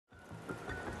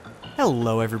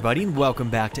Hello everybody and welcome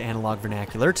back to Analog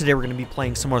Vernacular. Today we're going to be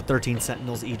playing some more 13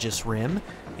 Sentinels Aegis Rim,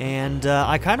 and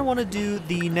I kind of want to do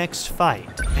the next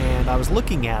fight, and I was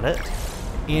looking at it,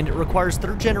 and it requires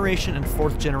 3rd generation and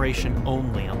 4th generation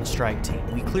only on the strike team.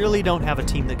 We clearly don't have a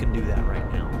team that can do that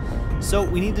right now. So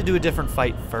we need to do a different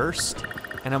fight first,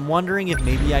 and I'm wondering if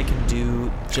maybe I can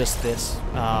do just this,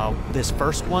 this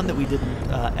first one that we did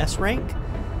in S rank,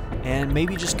 and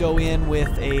maybe just go in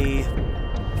with a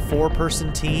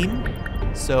 4-person team.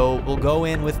 So we'll go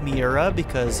in with Miura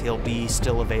because he'll be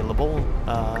still available,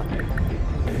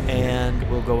 and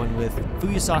we'll go in with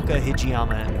Fuyusaka,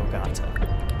 Hijiyama, and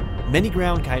Nogata. Many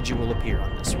ground kaiju will appear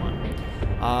on this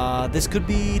one. This could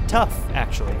be tough,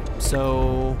 actually,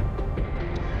 so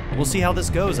we'll see how this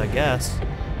goes, I guess.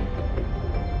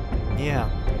 Yeah,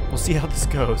 we'll see how this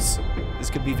goes. This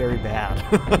could be very bad.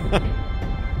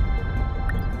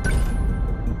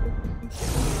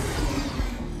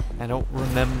 I don't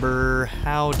remember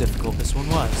how difficult this one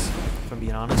was, if I'm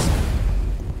being honest.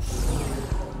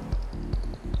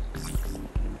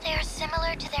 They're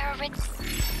similar to their original.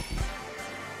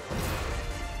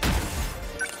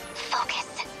 Focus.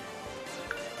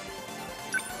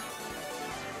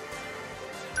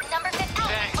 Number 15,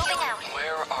 moving out.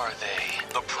 Where are they?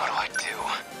 What do I do?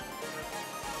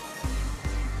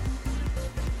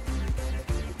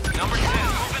 Number 10,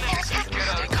 moving in. Get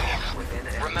out of calm.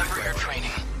 Remember your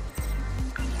training.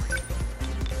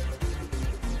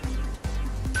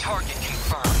 Target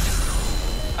confirmed.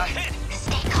 A hit!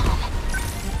 Stay calm.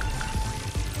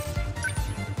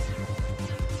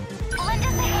 Lend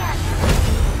us a hand.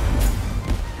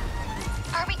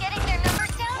 Are we getting their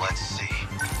numbers down? Let's see.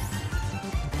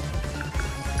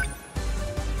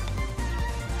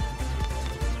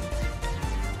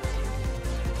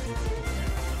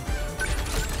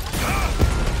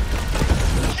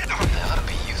 That ought to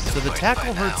be used to So the fight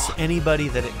tackle by hurts now. anybody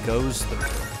that it goes through.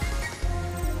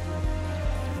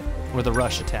 Or the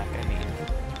rush attack, I mean.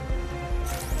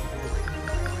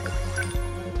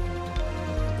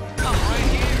 I'm right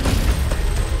here.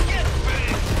 Get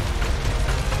big.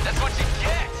 That's what you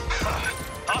get.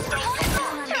 Hostile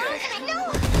confirmed. Okay. No.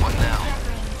 What now?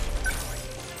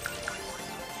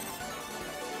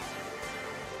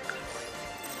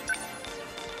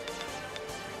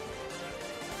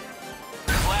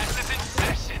 Class is in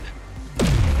session.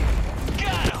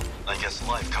 Got him. I guess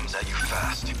life comes at you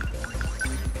fast.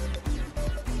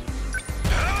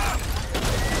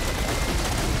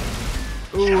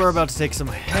 Ooh, we're about to take some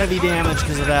heavy damage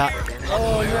because of that.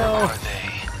 Oh Where no! are they?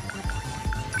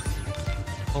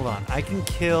 Hold on, I can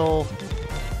kill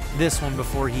this one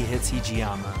before he hits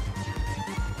Hijiyama.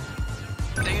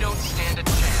 They don't stand a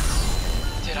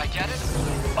chance. Did I get it?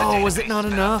 Oh, was it not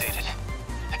enough?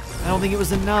 I don't think it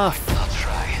was enough. I'll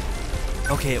try.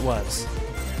 Okay, it was.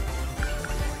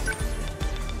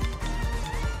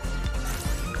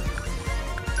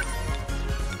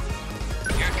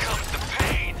 Here comes the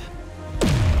pain.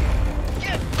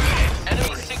 Get bit.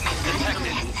 Enemy signals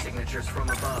detected. Signatures from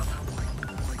above.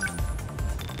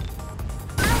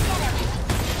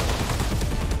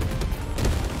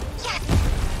 Yes.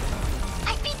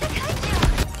 I beat the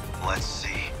kaiju. Let's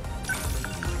see.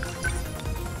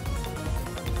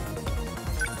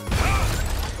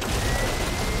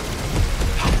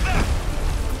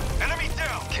 Enemy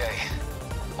down. Okay.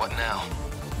 What now?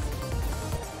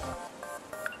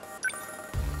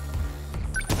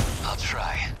 I'll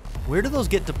try. Where do those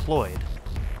get deployed?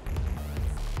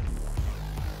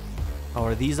 Oh,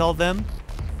 are these all them?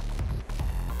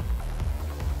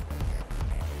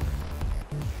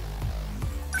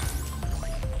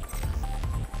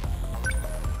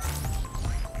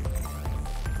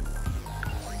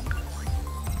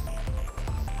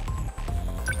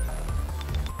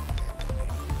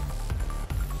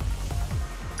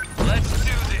 Let's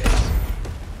do this.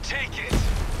 Take it.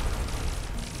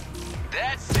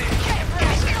 That's it.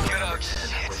 Get out.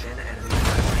 Shit. Within enemy.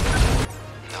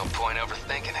 No point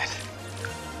overthinking it.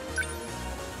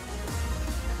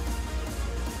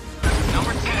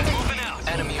 Number 10, moving out.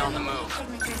 Enemy on the move.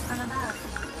 Signatures from above.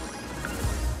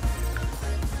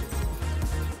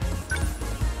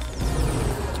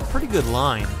 It's a pretty good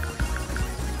line.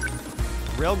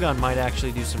 Railgun might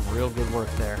actually do some real good work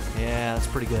there. Yeah, that's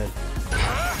pretty good.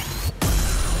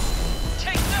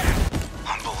 Take that.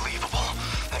 Unbelievable.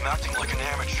 I'm acting like an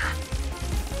amateur.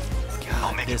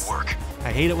 I'll make it work.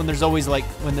 I hate it when there's always like,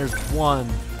 when there's one.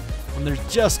 When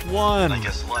there's just one. I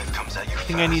guess life comes at you I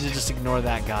think I need to just ignore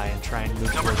that guy and try and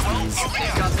move Number towards 12. these.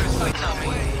 They've got their sights on me.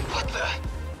 What the?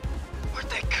 Where'd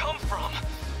they come from?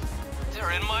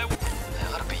 They're in my...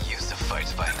 They ought to be used to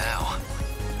fights by now.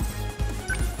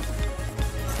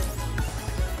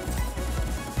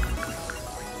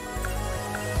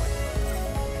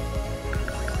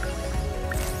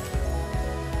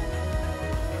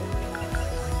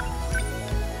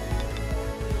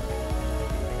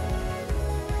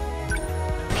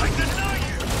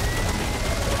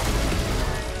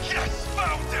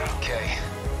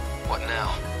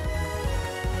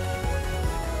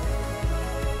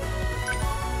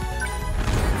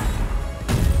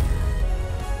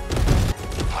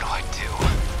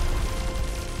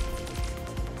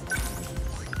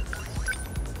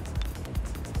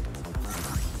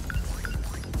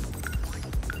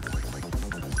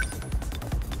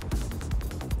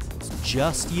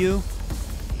 just you.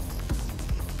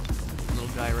 Little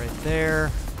guy right there.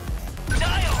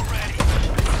 Die already!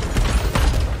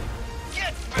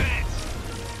 Get bent!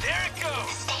 There it goes!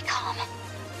 Stay calm.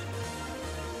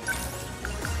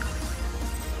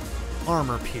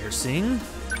 Armor piercing.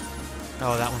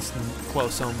 Oh, that one's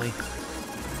close only.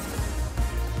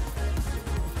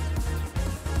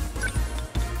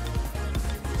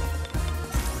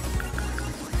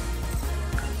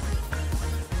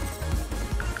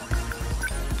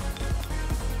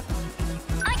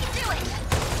 I can do it.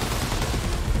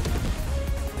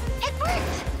 It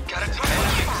worked. Got a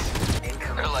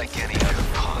ton. They're like any other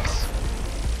punks.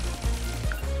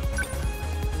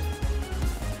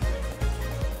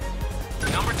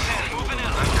 Number 10, moving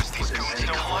out. Just these goons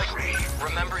don't like me.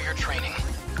 Remember your training.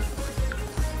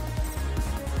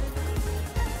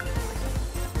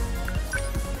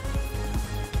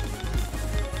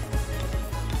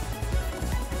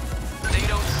 They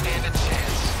don't stand a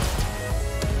chance.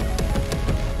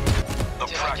 The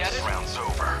practice round's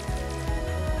over.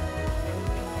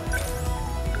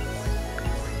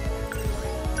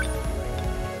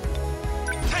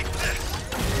 Take this!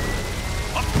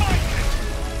 I'm fighting it!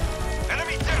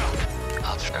 Enemy down!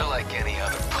 I'll try like any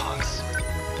other punks.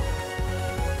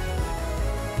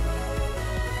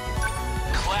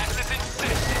 Class is in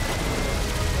session.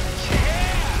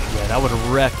 Yeah! Yeah, that would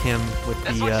wreck him with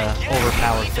That's the what you get.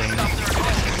 overpowered You thing. need to stop your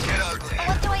business. Get out there.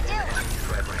 What do I do?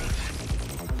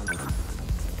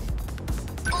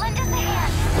 Lend us a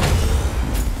hand.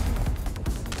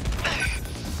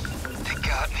 They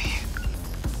got me.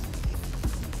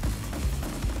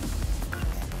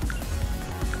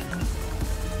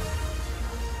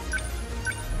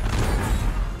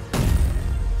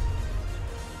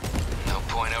 No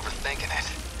point overthinking it.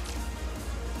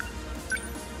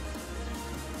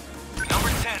 Number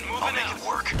 10, moving I'll make out. It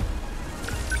work.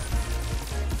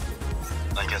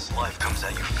 I guess life comes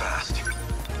at you fast.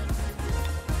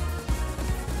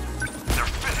 They're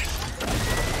finished.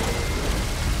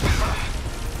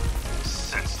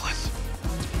 Senseless.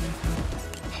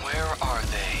 Where are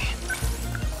they?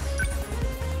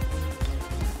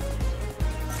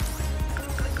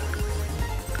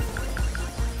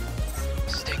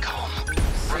 Stay calm.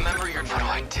 Remember your what do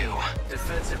I do?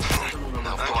 Defensive Sentinel number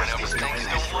No 5. point overthinking it.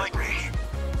 Don't like me.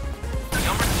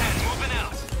 Number 10, moving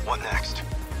out. What next?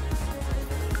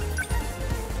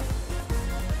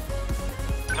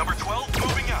 Number 12,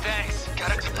 moving out. Thanks.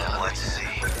 Got it. Let's see.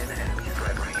 Within enemy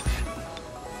threat range.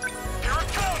 Here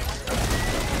it comes!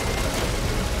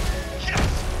 Yes!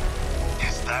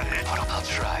 Is that it? I'll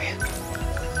try.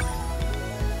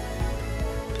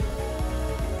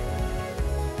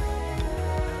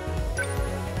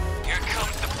 Here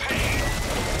comes the pain!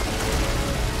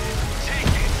 Take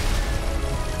it!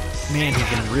 Man, he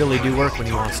can really do work when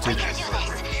he wants We to. can do this.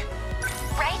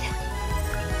 Right?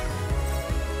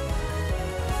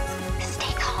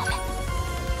 Stay calm.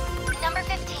 Number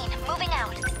 15, moving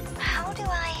out. How do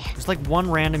I... There's like one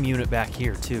random unit back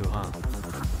here too, huh?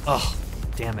 Oh,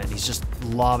 damn it, he's just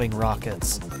lobbing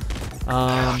rockets.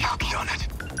 Done it.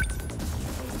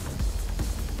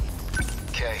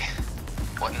 Okay.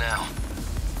 What now?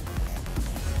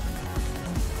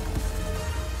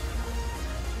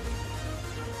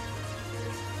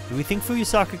 Do we think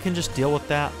Fuyusaka can just deal with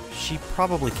that? She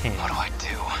probably can. What do I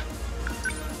do?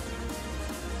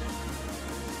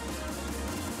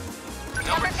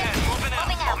 Number 10, moving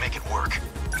out. I'll make it work.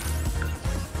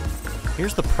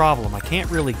 Here's the problem, I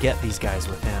can't really get these guys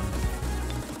with him.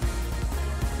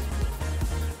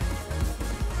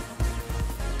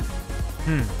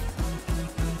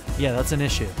 Yeah, that's an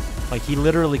issue. Like, he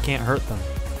literally can't hurt them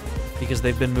because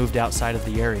they've been moved outside of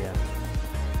the area.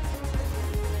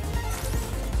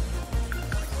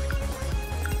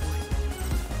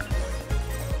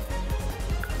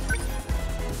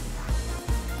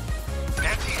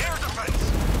 Anti-air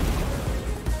defense.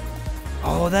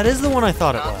 Oh, that is the one I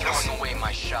thought it Not was. throwing away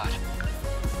my shot.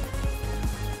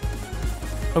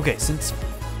 Okay, since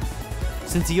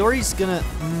Iori's gonna...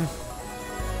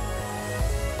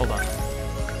 Hold on.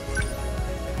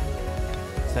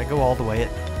 Does that go all the way? It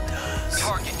does.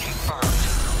 Target confirmed.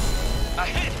 I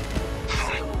hit.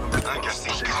 I guess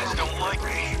these guys don't like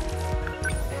me.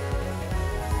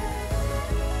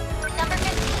 Number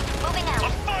 15, moving I'm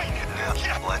out. fighting it.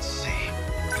 Yeah. Let's see.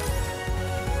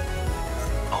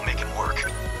 I'll make it work.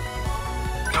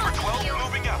 Number 12,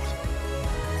 moving out.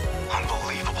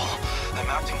 Unbelievable. I'm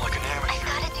acting like an I amateur.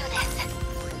 gotta do this.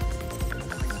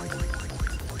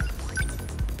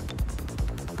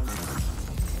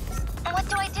 What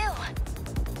do I do?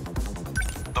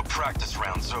 The practice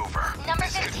round's over. Number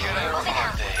This could 15, get out. moving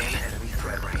out. Are they? Enemy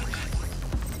threat range.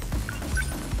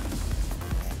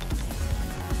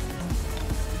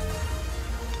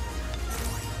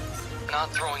 Not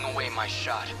throwing away my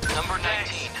shot. Number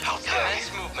 19.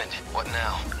 Commence movement. What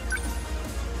now?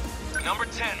 Number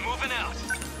 10, moving out.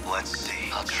 Let's see.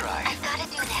 I'll try. I've gotta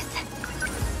do this.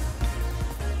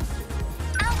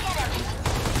 I'll get him.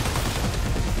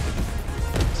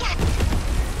 Yes!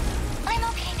 I'm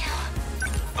okay now.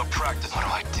 The practice. What do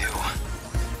I do?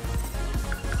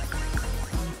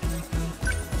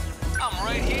 I'm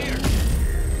right here.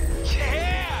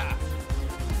 Yeah!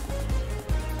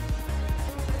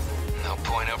 No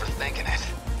point overthinking it.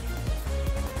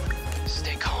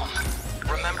 Stay calm.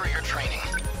 Remember your training.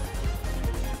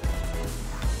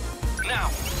 Now!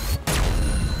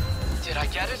 Did I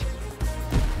get it?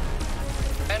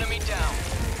 Enemy down.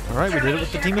 Alright, we did it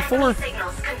with the team of 4.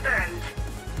 Signals confirmed.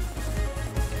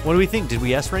 What do we think? Did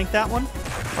we S-rank that one?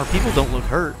 Our people don't look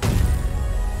hurt.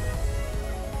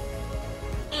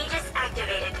 Aegis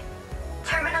activated.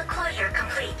 Terminal closure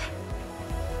complete.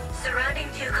 Surrounding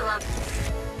 2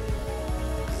 kilometers.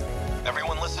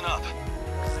 Everyone listen up.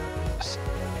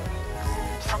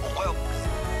 Well,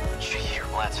 here,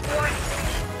 let's...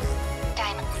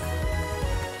 Diamonds.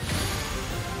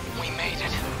 We made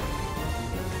it.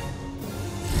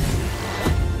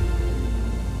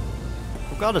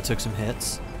 Ogata took some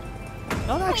hits.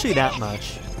 Not actually that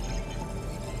much.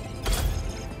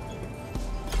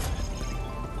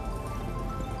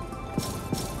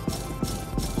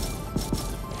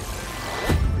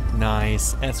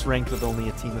 Nice. S ranked with only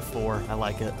a team of 4. I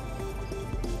like it.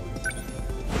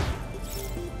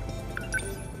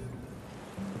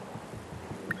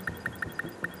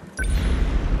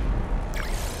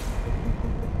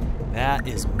 That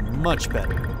is much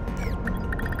better.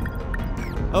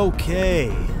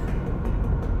 Okay.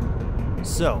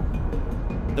 So,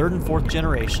 3rd and 4th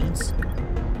generations,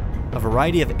 a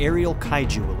variety of aerial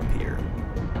kaiju will appear.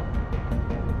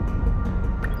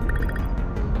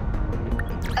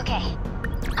 Okay.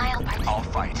 I'll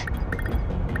fight.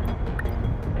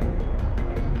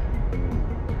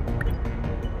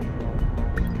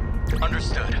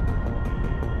 Understood.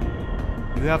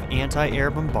 You have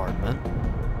anti-air bombardment.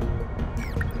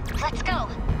 Let's go.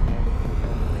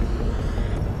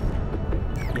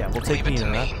 Yeah, we'll take me into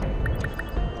that.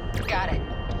 Got it.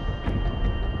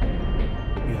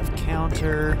 You have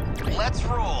counter. Let's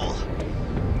roll.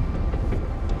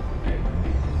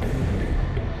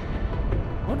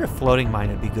 I wonder if floating mine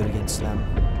would be good against them.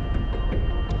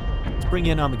 Let's bring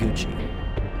in Amaguchi.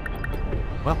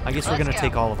 Well, I guess we're Let's gonna go.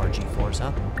 take all of our G4s,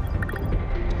 huh?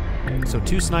 So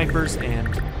 2 snipers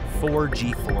and 4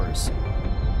 G4s.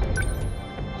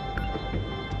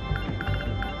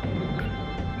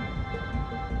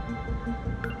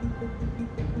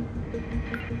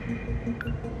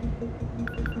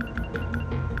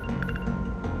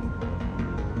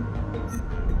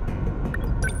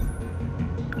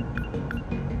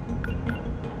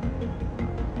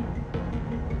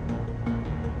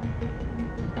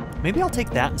 Maybe I'll take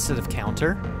that instead of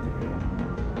counter.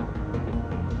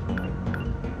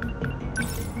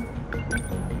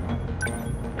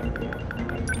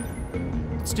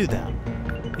 Let's do that.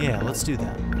 Yeah, let's do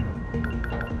that.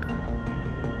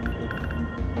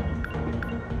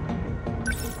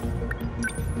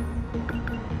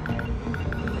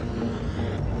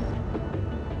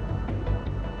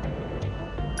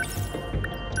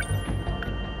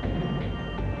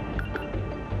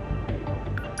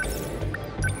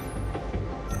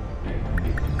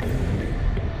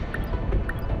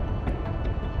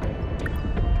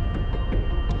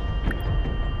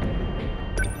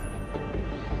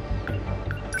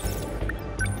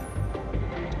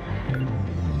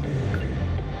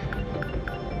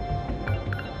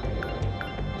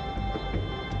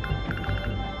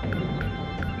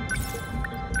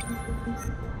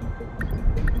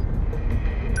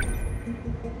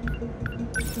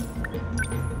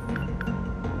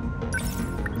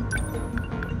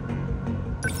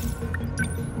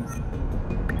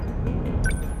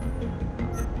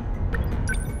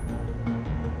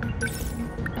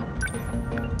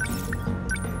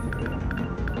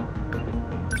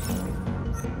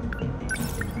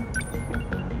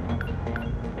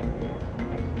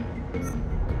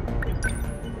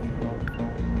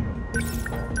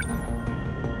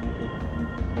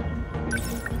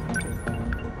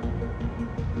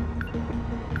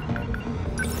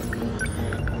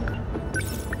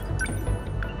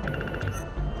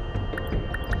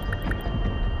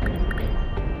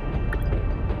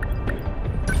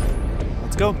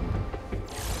 Go.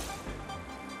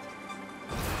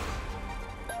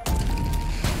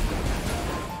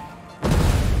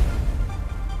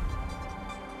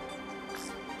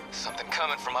 Something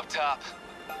coming from up top.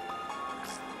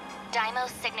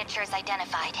 Daimo's signature's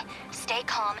identified. Stay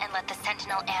calm and let the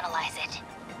Sentinel analyze it.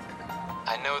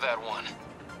 I know that one.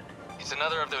 It's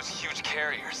another of those huge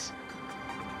carriers.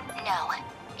 No,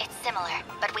 it's similar,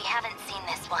 but we haven't seen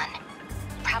this one.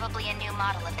 Probably a new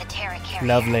model of the Terra carrier.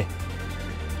 Lovely.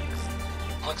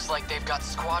 Looks like they've got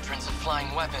squadrons of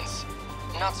flying weapons.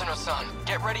 Natsuno-san,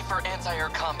 get ready for anti-air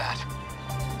combat.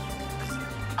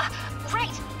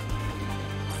 Right!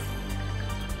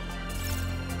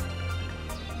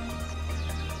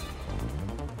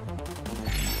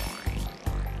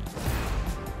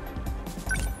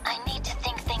 I need to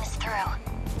think things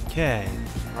through. Okay.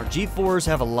 Our G4s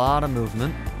have a lot of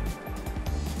movement.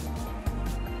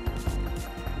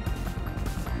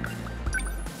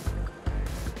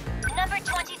 Number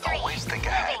 23. Always think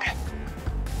ahead.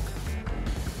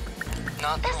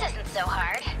 Not This isn't so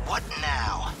hard. What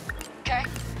now? okay.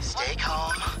 Stay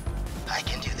calm. I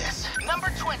can do this.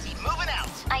 Number 20, moving out.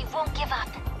 I won't give up.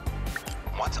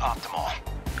 What's optimal?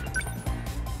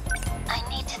 I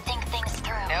need to think things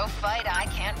through. No fight I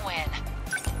can't win.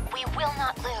 We will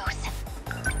not lose.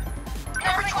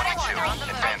 Number 22, I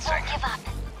advancing. won't give up.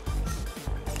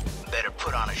 Better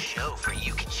put on a show for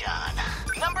Yuki-chan.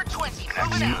 Number 20,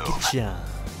 moving out. Yuki-chan.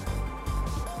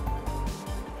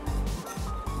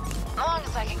 As long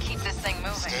as I can keep this thing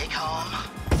moving. Stay calm.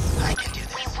 I can do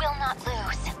We this. will not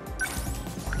lose.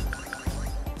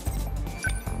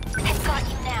 I've got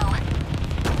you now.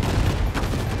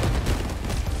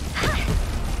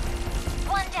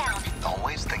 One down.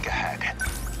 Always think ahead.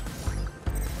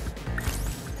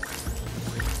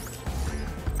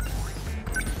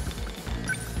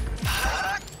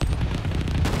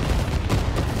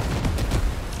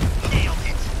 Nailed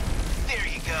it. There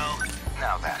you go.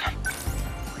 Now then.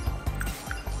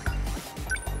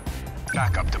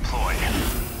 Backup deployed.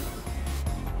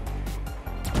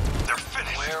 They're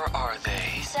finished. Where are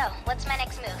they? So, what's my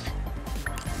next move?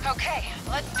 Okay,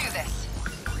 let's do this.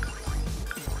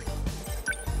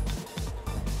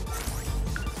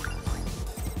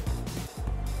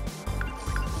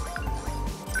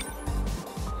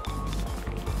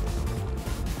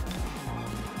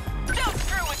 Don't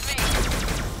screw with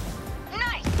me!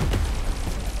 Nice!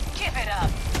 Give it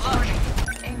up,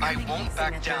 loading. I won't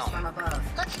back down.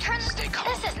 Let's turn this. Stay calm.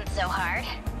 This isn't so hard.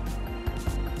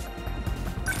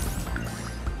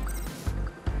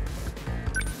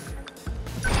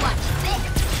 Watch this.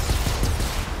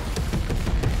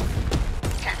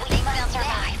 We must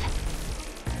survive.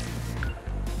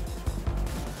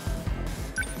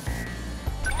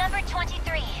 Number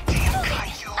 23. Moving.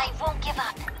 I won't give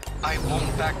up. I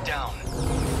won't back down.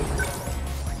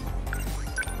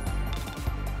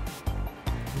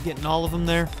 We getting all of them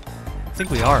there? I think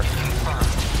we are. Confirmed.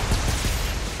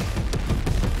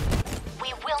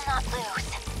 We will not lose.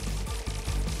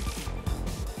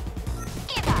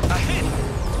 Give up. A hit!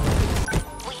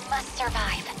 We must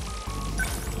survive.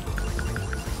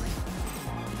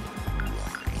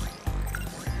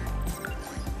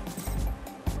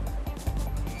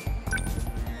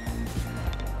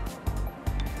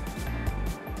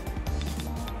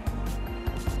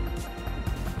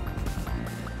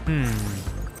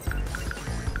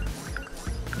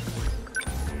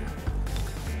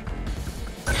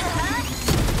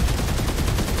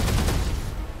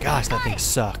 Gosh, that thing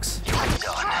sucks. You're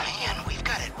done, man. We've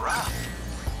got it rough.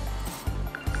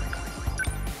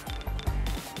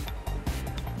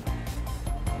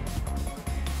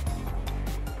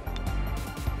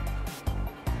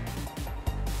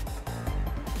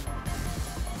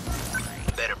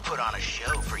 Better put on a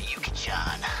show for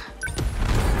Yuki-chan.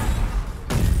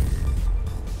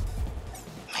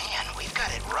 Man, we've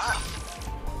got it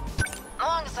rough. As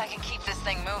long as I can keep this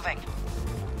thing moving.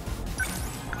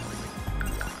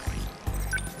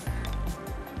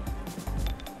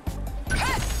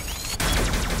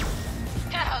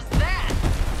 How's that?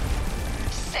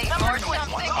 Say more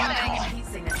something.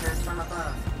 Signatures from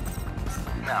above.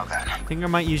 Now then. I think I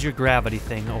might use your gravity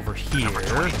thing over here. Number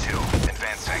 22,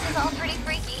 advancing. It's all pretty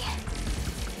freaky.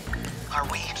 Are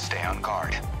we? Stay on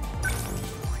guard.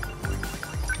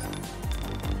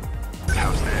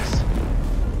 How's this?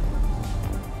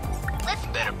 Let's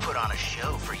Better put on a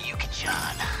show for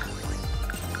Yuki-chan.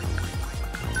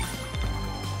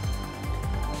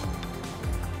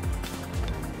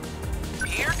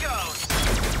 Here goes.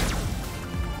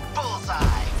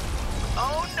 Bullseye.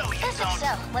 Oh, no, you This is don't. so.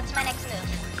 What's my next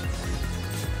move?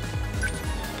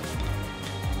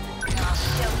 I'll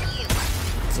show you.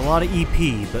 It's a lot of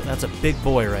EP, but that's a big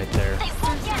boy right there. They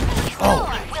won't get me. Oh,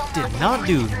 I will did not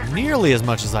do nearly as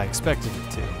much as I expected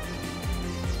it to.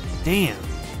 Damn,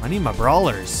 I need my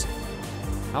brawlers.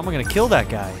 How am I gonna kill that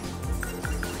guy?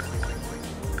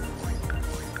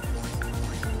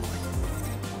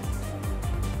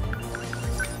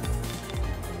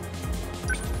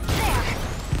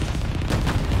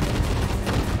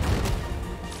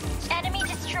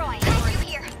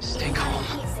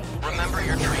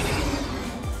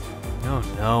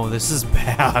 this is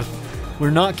bad.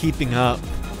 We're not keeping up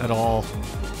at all.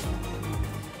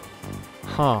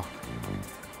 Huh.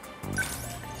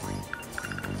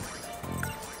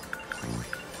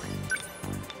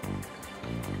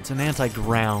 It's an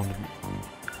anti-ground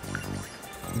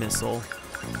missile.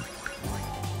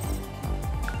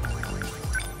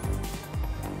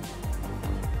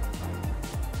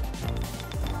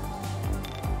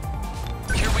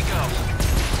 Here we go.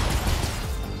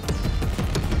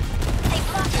 They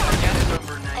blocked us.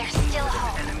 Number 19 They're still within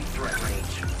home. enemy threat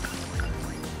range.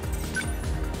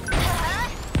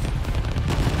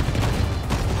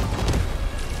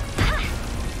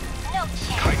 No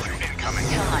chance. Kaiju incoming.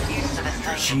 Still not used to this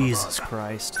thing. Jesus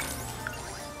Christ.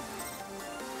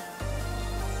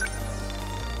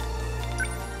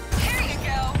 Here you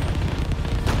go.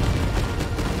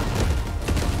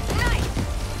 Nice.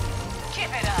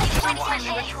 Keep it up. Ready for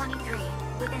Number hit. 23,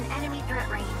 within enemy threat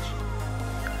range.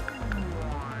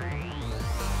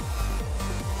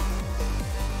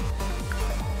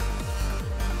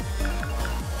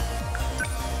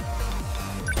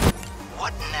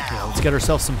 What Yeah, now? let's get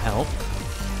ourselves some help.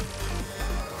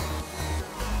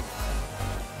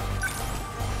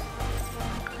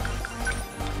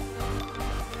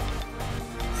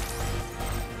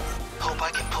 Hope I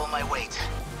can pull my weight.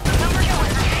 Number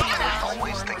 2.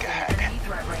 Always think ahead. Enemy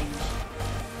threat range.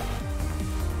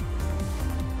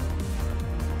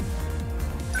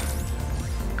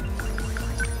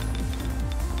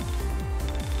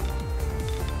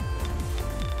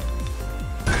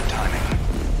 Good timing.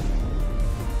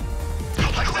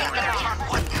 I can take them down.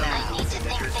 What I now? need to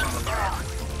think things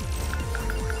through.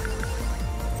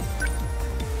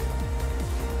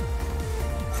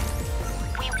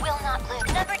 We will not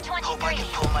lose. Number 23. Hope I can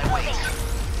pull my weight.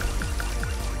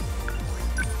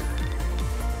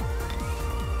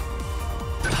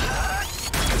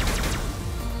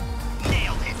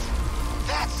 Nailed it.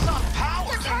 That's some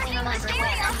power. Turning on my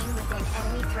stereo. Within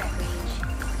enemy threat range.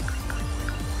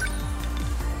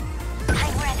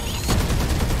 I'm ready.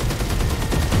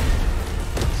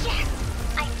 Yes,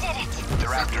 I did it.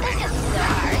 They're after me. This is so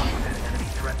hard. Within enemy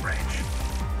threat range.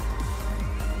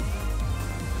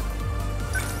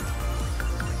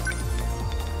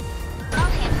 I'll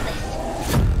handle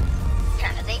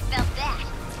this. They felt that.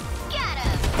 Got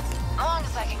him. As long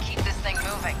as I can keep this thing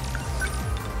moving.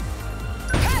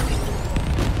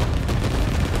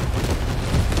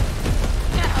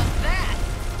 How's that?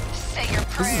 Say your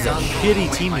This prayers. is a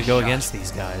shitty team to go against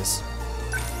these guys.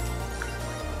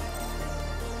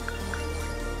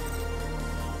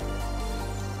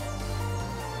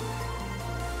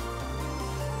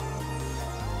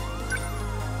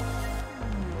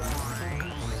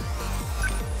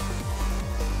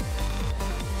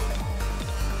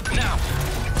 Now.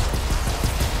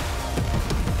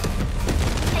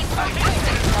 They blocked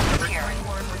us. Number here.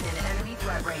 Anyone within enemy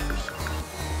threat range.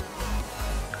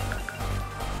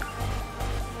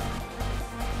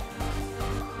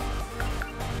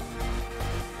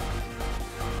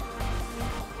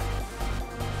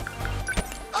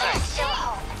 They're still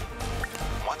home.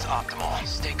 What's optimal?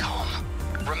 Stay calm.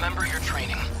 Remember your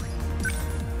training.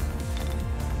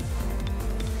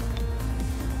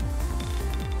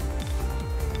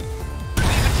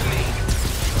 Leave it to me.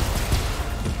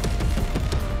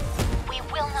 We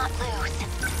will not lose.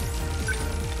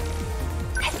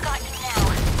 I've got you now.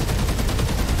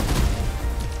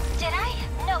 Did I?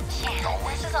 No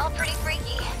chance. This is all pretty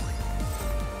freaky.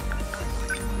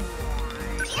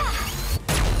 Yeah.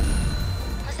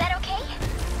 Was that okay?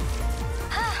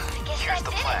 I guess Here's that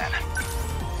the did plan. it.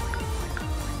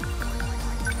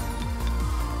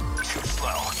 Too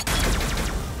slow.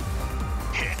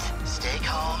 Hit. Stay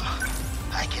calm.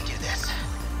 I can do this.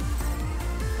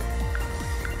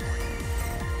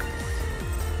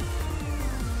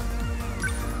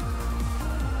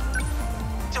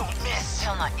 Don't miss.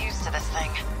 Still not used to this thing.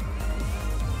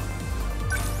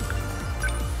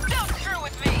 Don't screw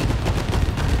with me.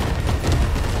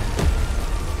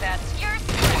 That's yours.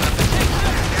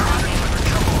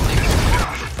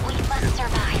 We must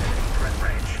survive. Threat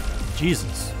range.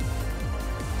 Jesus.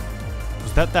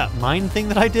 Was that mine thing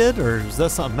that I did, or was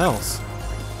that something else?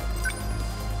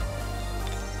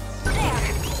 There.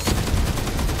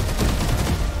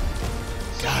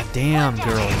 God damn,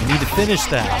 girl. You need to finish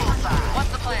that. What's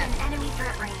the plan? Enemy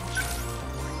threat range.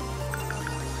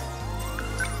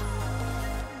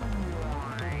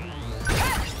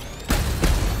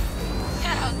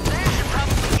 How's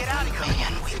that? Get out of here.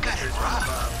 Man, we've got it rough.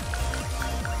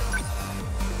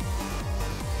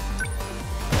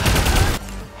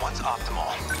 What's optimal?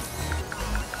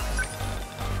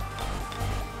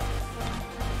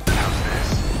 How's this?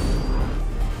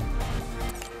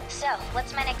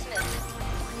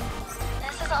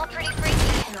 all pretty freaky.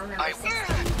 Sentinel number 16.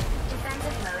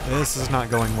 Defensive mode. This is not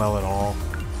going well at all.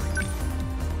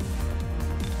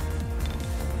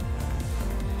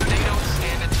 They don't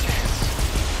stand a chance.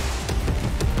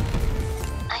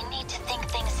 I need to think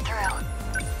things through.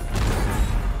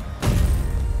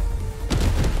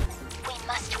 We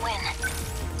must win.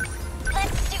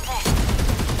 Let's do this.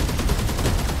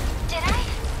 Did I?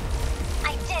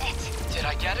 I did it. Did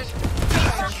I get it?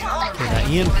 Okay, that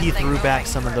EMP threw back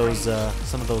some of those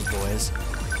boys.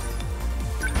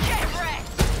 Get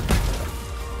wrecked!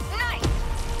 Nice.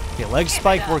 Okay, leg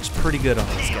spike works pretty good on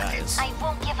these guys. I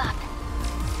won't give up.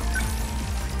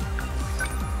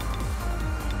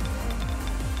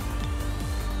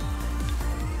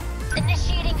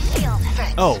 Initiating shield.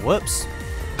 Oh, whoops.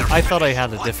 I thought I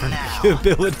had a different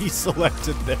ability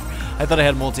selected there. I thought I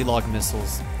had multi-log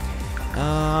missiles.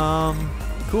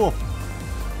 Cool.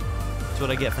 That's what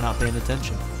I get for not paying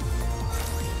attention.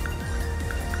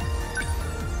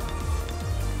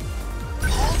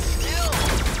 Hold still.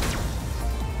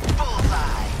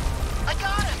 Bullseye. I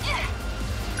got him.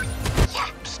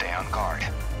 Stay on guard.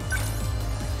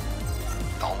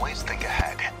 Always think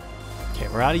ahead. Okay,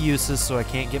 we're out of uses, so I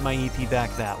can't get my EP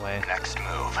back that way. Next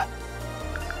move.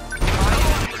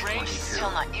 Range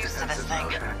still not used to this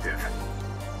thing. Active.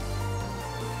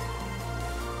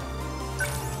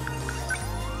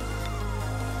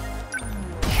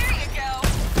 Here you go.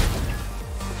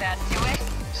 That do it?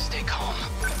 Stay calm.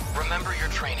 Remember your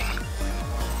training.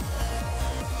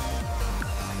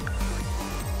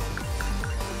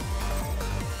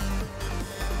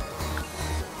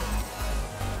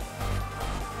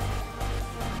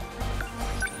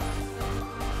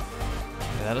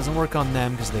 Okay, that doesn't work on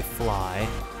them because they fly.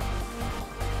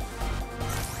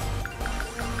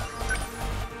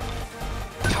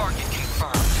 Target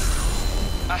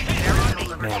confirmed. I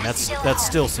hit it. Man, that's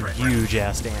still some huge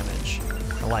ass damage.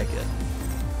 I like it.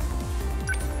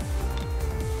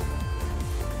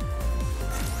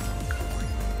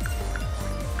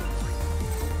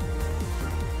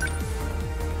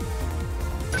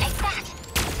 Take that.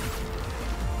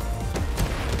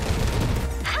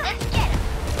 Let's get him.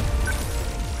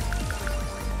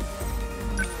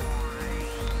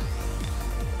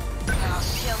 I'll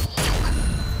show you.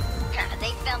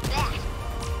 They felt that.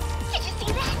 Did you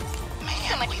see that?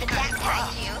 So much for that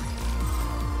kaiju.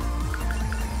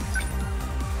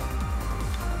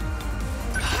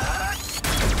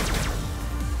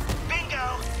 Bingo.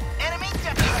 Enemy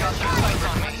Got your sights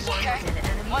on me. Okay.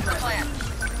 What's the plan?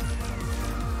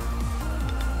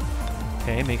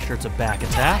 Okay, make sure it's a back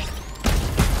attack.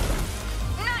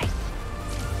 Nice.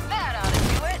 That ought to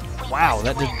do it. Wow,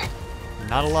 that did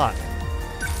not a lot.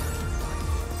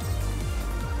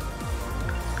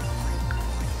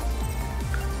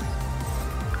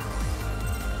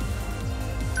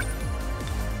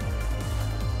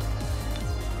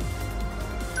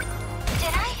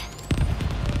 Did I?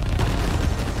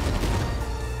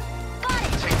 Got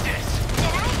it. Take this.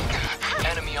 Did I?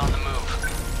 Enemy on the move.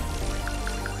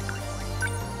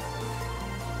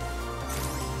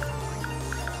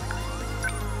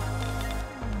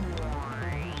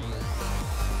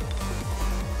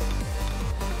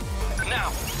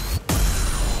 Now.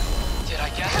 Did I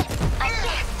get it? I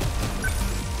guess.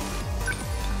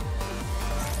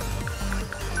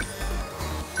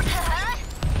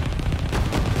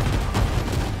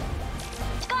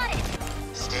 Got it.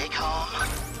 Stay calm.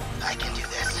 I can do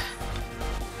this.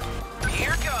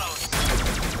 Here goes.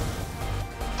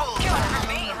 Bullseye.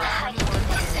 I can do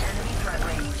this. Enemy threat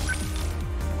range.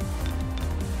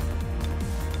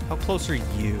 How close are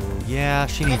you? Yeah,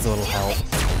 she needs a little help.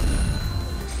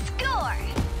 Score.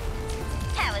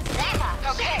 How was that?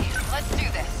 Okay, let's do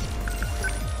this.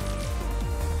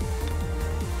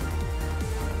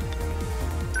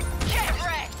 Get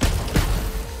wrecked.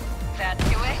 That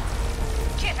do it?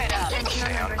 Give it up. Sentinel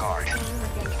Stay on number guard. 16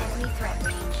 within enemy threat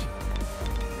range.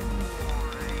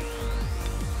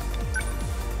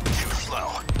 Too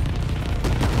slow.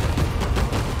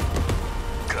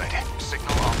 Good.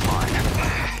 Signal offline.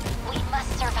 We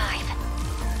must survive.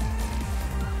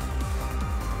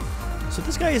 So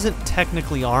this guy isn't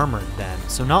technically armored then.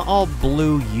 So not all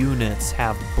blue units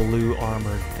have blue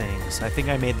armored things. I think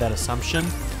I made that assumption.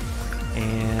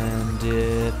 And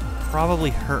it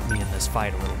probably hurt me in this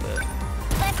fight a little bit.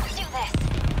 Let's do this.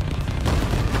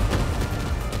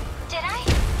 Did I?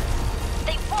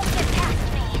 They won't get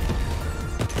past me.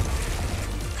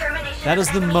 Termination That is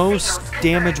of the enemy most signals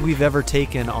damage confirmed. we've ever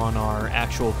taken on our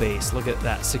actual base. Look at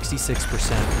that,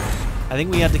 66%. I think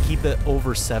we had to keep it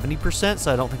over 70%,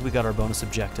 so I don't think we got our bonus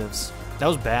objectives. That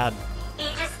was bad.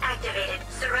 Aegis activated.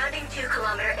 Surrounding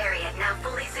 2-kilometer area now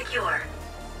fully secure.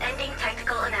 Ending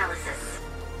tactical analysis.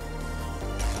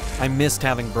 I missed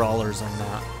having brawlers on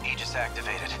that. Aegis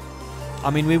activated. I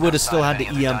mean, we would have still had to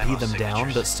Outside of any EMP of the them down,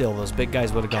 signatures. but still, those big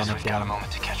guys would have gone Guess up we've got a down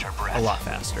moment to catch our breath. a lot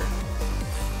faster.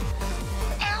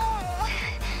 Ow!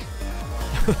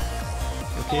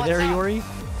 Okay there, Iori?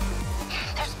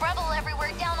 There's rubble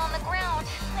everywhere down on the ground.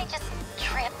 I just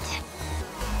tripped.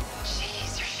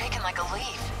 Jeez, you're shaking like a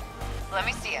leaf. Let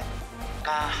me see it.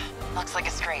 Looks like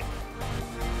a scrape.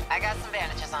 I got some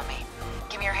bandages on me.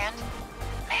 Give me your hand.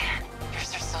 Man,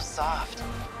 yours are so soft.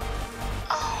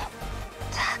 Oh,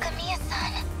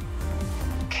 Takamiya-san.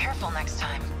 Careful next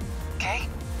time, okay?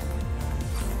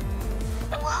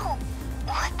 Whoa,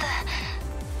 what the?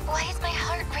 Why is my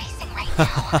heart racing right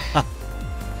now?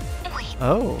 Wait,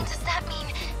 Oh. does that mean...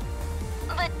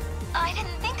 But I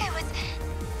didn't think I was...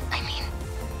 I mean,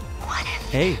 what if...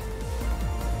 Hey,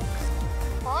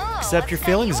 Whoa, accept your what's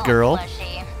got feelings, you all girl. blushy?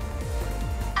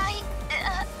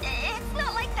 It's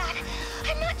not like that.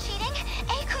 I'm not cheating.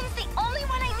 A-kun's the only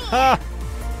one I need. ha!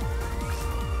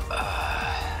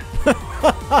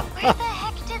 Where the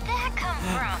heck did that come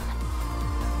from?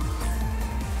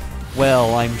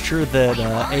 Well, I'm sure that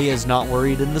A is not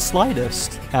worried in the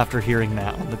slightest after hearing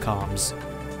that on the comms.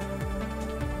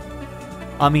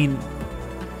 I mean,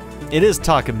 it is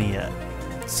Takamiya,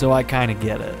 so I kind of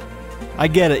get it. I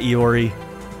get it, Iori.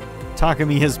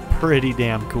 Takamiya's pretty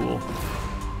damn cool.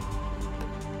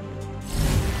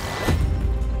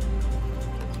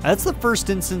 That's the first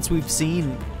instance we've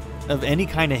seen of any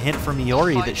kind of hint from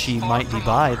Iori that she might be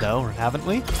bi, though, haven't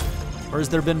we? Or has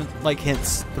there been, like,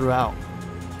 hints throughout?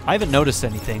 I haven't noticed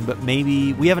anything, but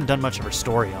maybe... We haven't done much of her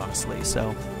story, honestly,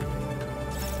 so...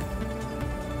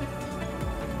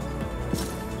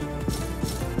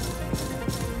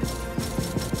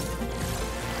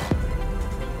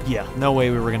 Yeah, no way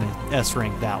we were going to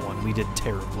S-rank that one. We did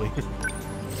terribly.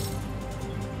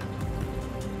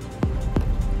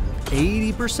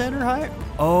 80% or higher?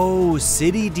 Oh,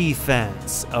 city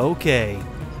defense. Okay.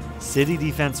 City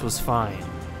defense was fine.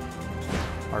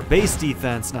 Our base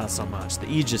defense, not so much. The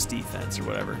Aegis defense or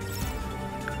whatever.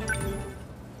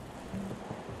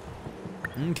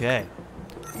 Okay.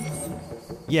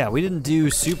 Yeah, we didn't do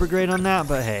super great on that,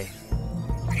 but hey.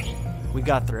 We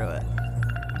got through it.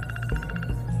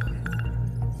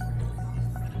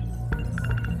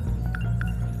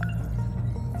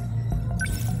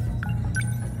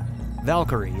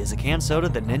 Valkyrie is a canned soda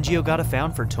that Nenji Ogata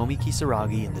found for Tomi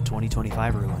Kisaragi in the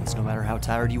 2025 ruins. No matter how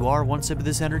tired you are, one sip of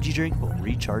this energy drink will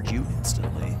recharge you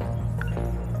instantly.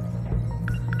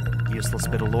 Useless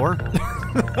bit of lore.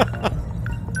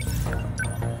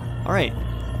 Alright.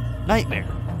 Nightmare.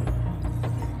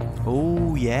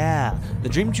 Oh yeah. The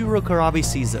dream Juro Kurabe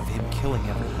sees of him killing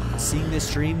everyone. Seeing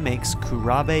this dream makes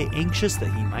Kurabe anxious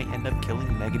that he might end up killing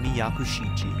Megami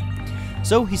Yakushiji.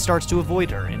 So he starts to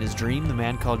avoid her. In his dream, the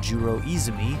man called Juro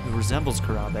Izumi, who resembles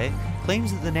Kurabe,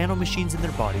 claims that the nanomachines in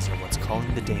their bodies are what's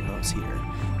calling the Deimos here.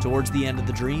 Towards the end of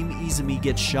the dream, Izumi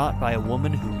gets shot by a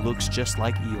woman who looks just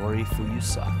like Iori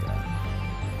Fuyusaka.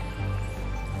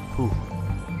 Whew.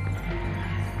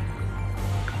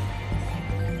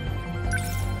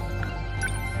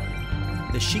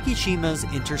 The Shikishima's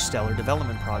Interstellar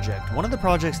Development Project. One of the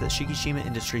projects that Shikishima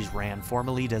Industries ran,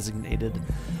 formally designated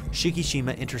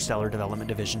Shikishima Interstellar Development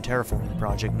Division Terraforming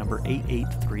Project number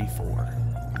 8834.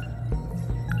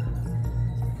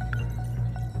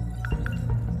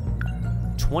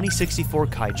 (2064)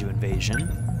 Kaiju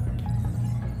Invasion.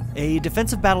 A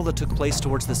defensive battle that took place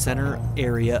towards the center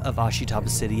area of Ashitaba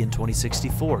City in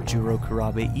 2064. Juro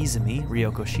Kurabe Izumi,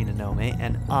 Ryoko Shinonome,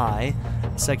 and I,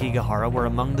 Sekigahara, were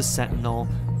among the Sentinel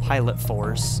pilot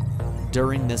force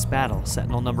during this battle.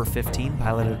 Sentinel number 15,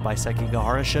 piloted by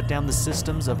Sekigahara, shut down the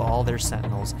systems of all their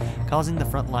Sentinels, causing the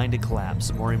front line to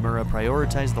collapse. Morimura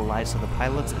prioritized the lives of the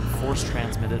pilots and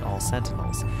force-transmitted all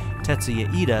Sentinels. Tetsuya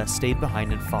Ida stayed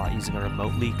behind and fought using a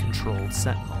remotely controlled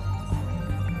Sentinel.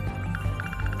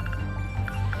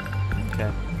 Okay.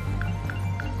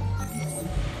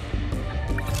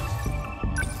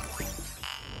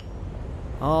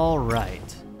 All right.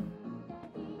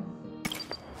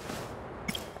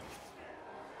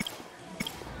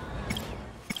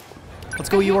 Let's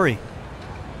go, Iori.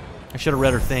 I should have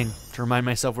read her thing to remind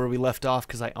myself where we left off,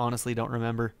 because I honestly don't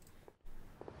remember.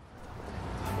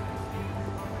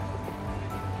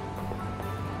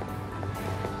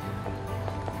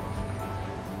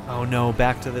 Oh no,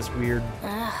 back to this weird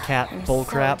cat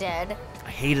bullcrap. So dead. I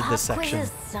hated this Pop section.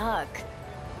 quizzes suck.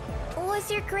 Was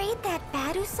your grade that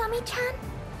bad, Usami-chan?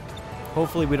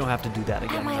 Hopefully we don't have to do that At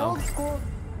again, my though. old school,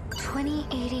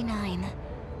 2089.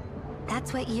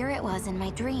 That's what year it was in my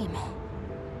dream.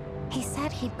 He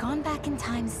said he'd gone back in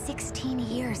time 16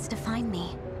 years to find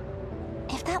me.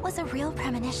 If that was a real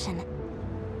premonition.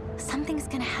 Something's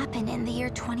gonna happen in the year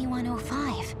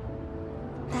 2105.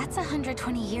 That's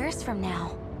 120 years from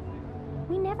now.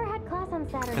 We never had class on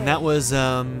Saturday. And that was,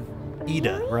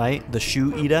 Ida, right? The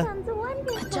shoe Ida? Sounds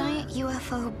wonderful. A giant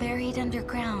UFO buried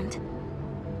underground.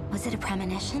 Was it a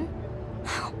premonition?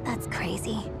 Oh, that's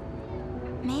crazy.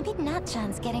 Maybe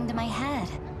Nut-chan's getting to my head.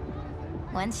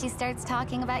 Once she starts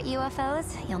talking about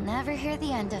UFOs, you'll never hear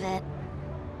the end of it.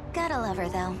 Gotta love her,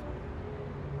 though.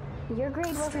 Your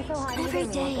grade wasn't so high Every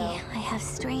either, day, Marco. I have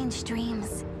strange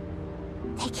dreams.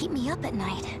 They keep me up at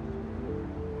night.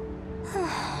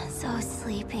 So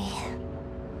sleepy.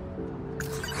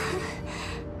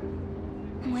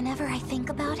 Whenever I think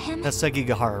about him, That's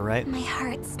Sekigahara, right? my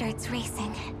heart starts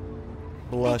racing.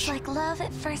 Blush. It's like love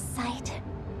at first sight.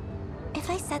 If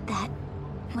I said that,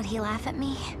 would he laugh at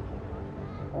me?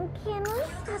 Can we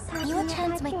stop talking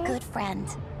Yua-chan's about my this? good friend.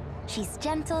 She's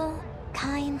gentle,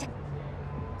 kind,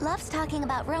 loves talking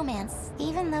about romance,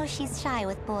 even though she's shy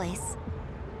with boys.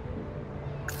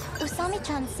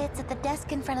 Usami-chan sits at the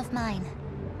desk in front of mine.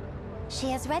 She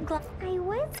has red gloves. I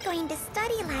was going to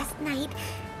study last night,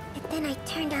 but then I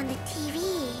turned on the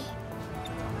TV.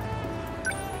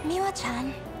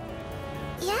 Miwa-chan,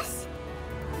 Yes?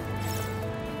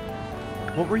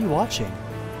 What were you watching?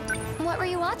 what were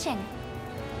you watching?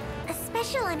 A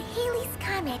special on Halley's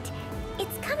Comet.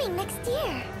 It's coming next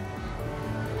year.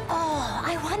 Oh,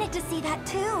 I wanted to see that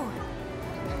too.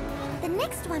 The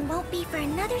next one won't be for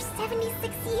another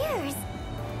 76 years.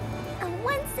 A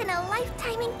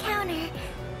once-in-a-lifetime encounter.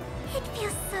 It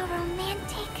feels so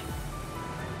romantic.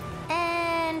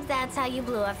 And that's how you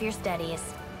blew off your studies.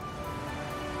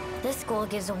 This school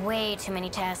gives way too many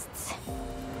tests.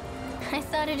 I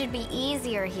thought it'd be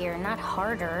easier here, not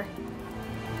harder.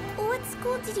 What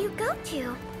school did you go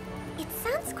to? It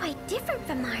sounds quite different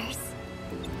from ours.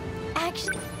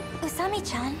 Actually,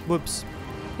 Usami-chan, Whoops.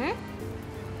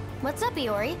 What's up,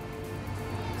 Iori?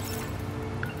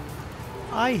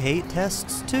 I hate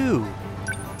tests too.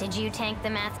 Did you tank the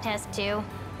math test too?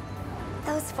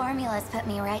 those formulas put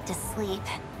me right to sleep.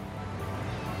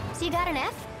 So you got an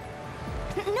F?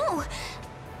 No!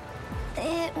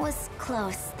 It was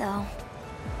close, though.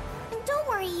 Don't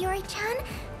worry, Iori-chan.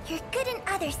 You're good in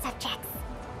other subjects.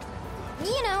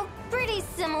 You know, pretty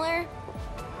similar.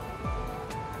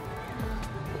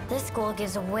 This school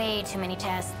gives way too many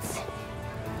tests.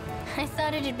 I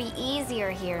thought it'd be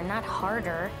easier here, not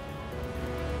harder.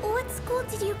 What school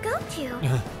did you go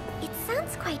to? It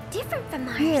sounds quite different from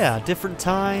ours. Yeah, different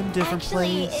time, different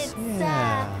Actually, place. it's,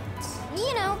 Yeah.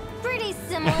 You know, pretty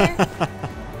similar.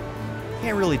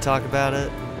 Can't really talk about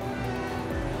it.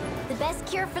 The best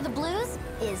cure for the blues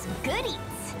is good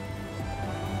eats.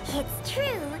 It's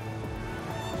true.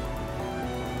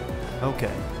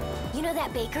 Okay. You know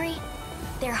that bakery?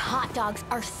 Their hot dogs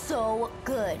are so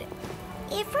good.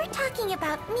 If we're talking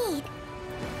about meat,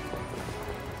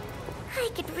 I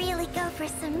could really go for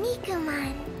some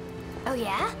Nikuman. Oh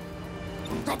yeah?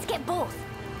 Let's get both.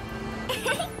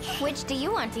 Which do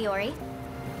you want, Iori?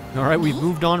 All right, we've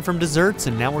moved on from desserts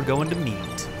and now we're going to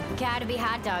meat. Gotta be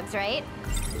hot dogs, right?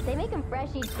 They make them fresh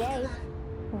each day.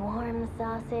 Warm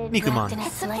sausage. Nikuman.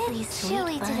 It's a Slightly bit sweet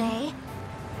chilly bun. today.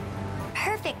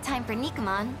 Perfect time for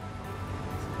Nikuman.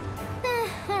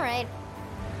 All right.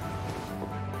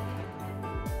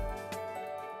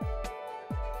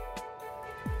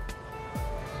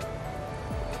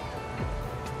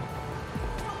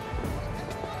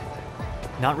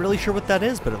 Not really sure what that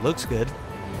is, but it looks good.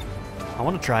 I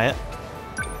want to try it.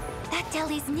 That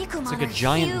deli's Nikuman It's like a are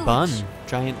giant huge. bun.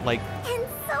 Giant, like, And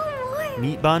so warm.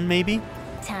 meat bun, maybe?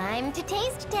 Time to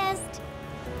taste test.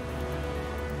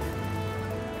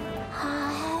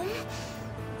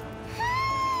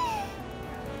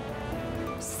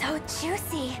 So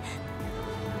juicy.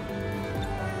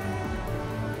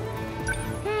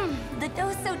 The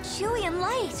dough's so chewy and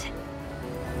light.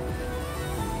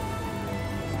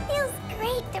 Feels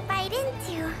great to bite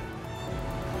into.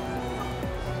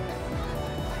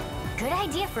 Good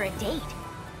idea for a date.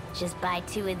 Just buy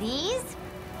 2 of these,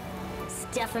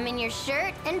 stuff them in your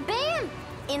shirt, and bam!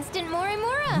 Instant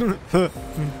Morimura.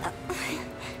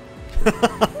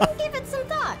 Give it some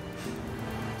thought.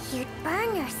 You'd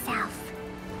burn yourself.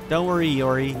 Don't worry,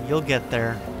 Iori. You'll get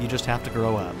there. You just have to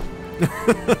grow up.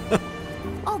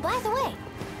 Oh, by the way,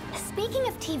 speaking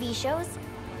of TV shows,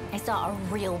 I saw a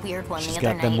real weird one She's the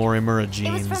other got them night. Morimura It was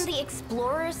genes. from the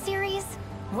Explorer series.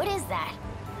 What is that?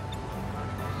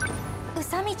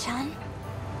 Usami-chan,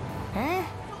 Huh?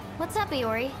 What's up,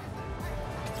 Iori?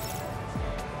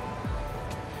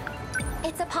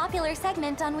 it's a popular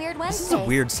segment on Weird This Wednesdays. is a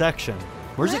weird section.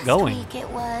 Where's it Last going? week it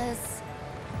was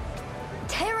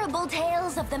Terrible Incredible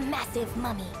Tales of the Massive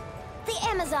Mummy. The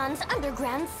Amazon's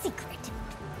underground secret.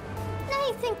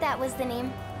 I think that was the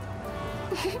name.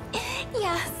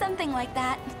 Yeah, something like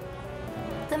that.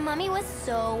 The mummy was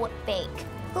so fake.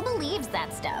 Who believes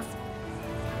that stuff?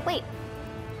 Wait,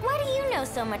 why do you know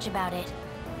so much about it?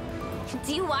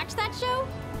 Do you watch that show?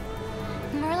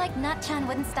 More like Nut-chan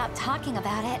wouldn't stop talking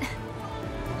about it.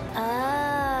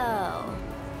 Oh.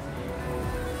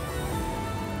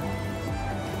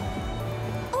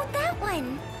 Oh, that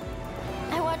one!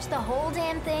 I watched the whole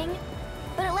damn thing,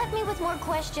 but it left me with more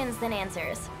questions than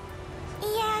answers.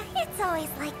 Yeah, it's always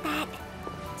like that.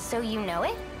 So you know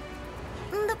it?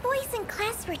 The boys in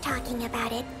class were talking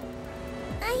about it.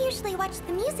 I usually watch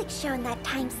the music show in that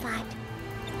time slot.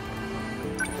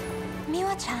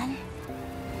 Miwa-chan.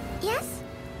 Yes?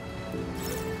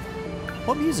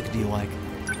 What music do you like?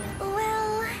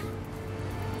 Well,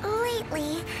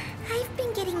 lately, I've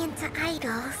been getting into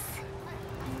idols.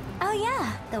 Oh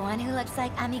yeah, the one who looks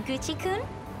like Amiguchi-kun?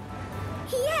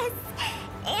 Yes,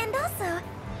 and also,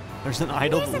 There's an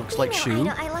idol there's that a looks like female Shu.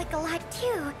 idol I like a lot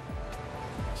too.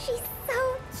 She's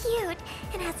so cute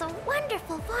and has a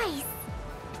wonderful voice.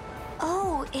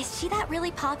 Oh, is she that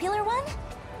really popular one?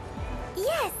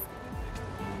 Yes,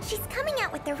 she's coming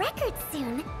out with the record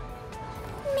soon.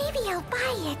 Maybe I'll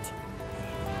buy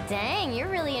it. Dang, you're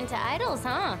really into idols,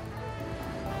 huh?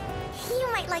 You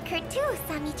might like her too,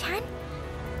 Sami-chan.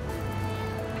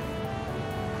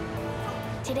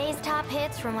 Today's top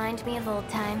hits remind me of old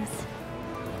times.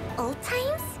 Old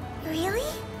times?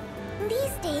 Really?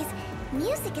 These days,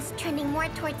 music is trending more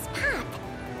towards pop.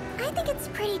 I think it's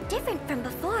pretty different from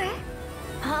before.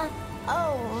 Huh?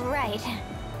 Oh, right.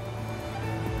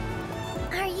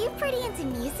 Are you pretty into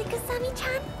music,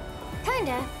 Asami-chan?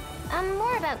 Kinda. I'm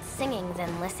more about singing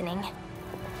than listening.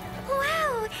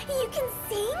 Wow, you can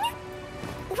sing?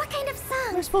 What kind of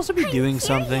song? We're supposed to be doing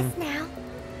something. Now.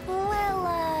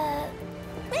 Well,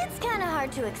 it's kinda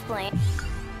hard to explain.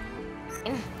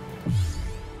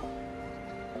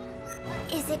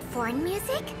 Is it foreign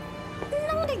music?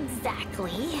 Not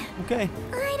exactly. Okay.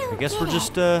 I don't I guess get we're it.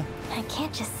 just I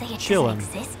can't just say it chilling.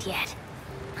 doesn't exist yet.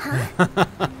 Huh?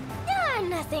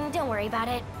 Nothing. Don't worry about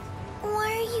it.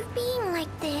 Why are you being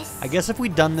like this? I guess if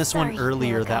we'd done this one Sorry,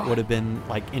 earlier, that Miracle. would have been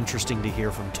like interesting to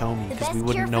hear from Tomi, The because best we cure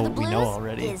wouldn't for know the what we blues know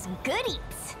already. is good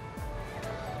eats.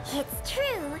 It's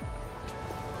true.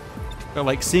 But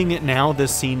like seeing it now,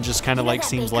 this scene just kind You of know like that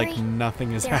seems like bakery?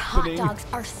 nothing is Their happening. hot dogs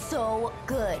are so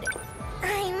good.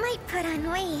 I might put on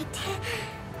weight.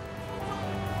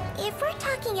 If we're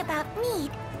talking about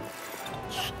meat,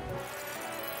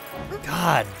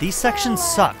 God, these sections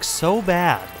suck so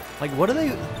bad. Like, what are they?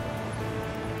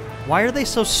 Why are they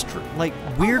so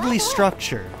weirdly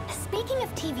structured? Speaking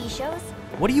of TV shows,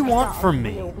 What do you I want saw a from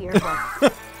real me? weird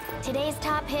one. Today's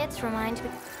top hits remind me.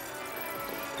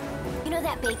 You know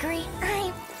that bakery?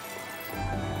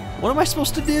 What am I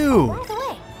supposed to do? By the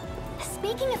way,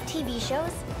 speaking of TV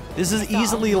shows, This I is saw a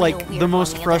easily real like weird the one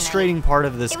most the other frustrating night. part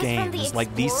of this It was from game the is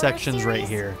like these Explorer sections right series.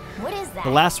 here. What is that? The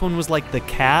last one was like the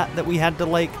cat that we had to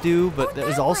like do, but Oh, there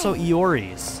was that also one.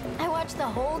 Iori's. I watched the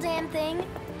whole damn thing,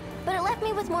 but it left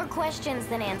me with more questions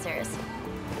than answers.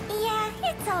 yeah,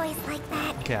 it's always like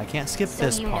that. Okay, I can't skip So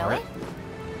this you know part.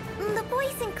 it? The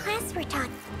boys in class were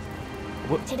talking.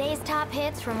 Today's top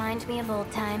hits remind me of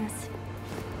old times.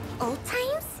 Old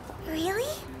times? Really?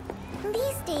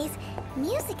 These days,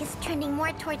 music is trending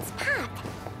more towards pop.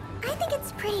 I think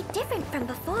it's pretty different from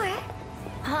before.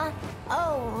 Huh?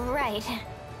 Oh, right.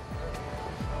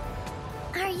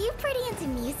 Are you pretty into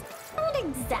music? Not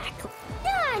exactly.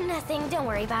 Nothing. Don't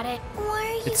worry about it. Why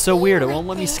are you It's so weird. It being won't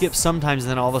like let me this? skip sometimes,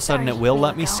 and then all of a sudden Sorry, it will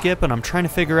let me Miracle. skip, and I'm trying to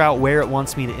figure out where it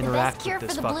wants me to The best interact cure with for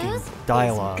this the fucking blues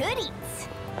dialogue. is good eats.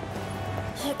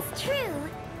 It's true.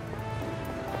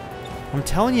 I'm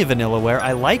telling you, Vanillaware,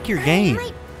 I like your game.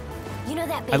 You know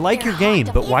that I like their your game,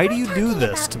 hot but dog- why If do we're you do talking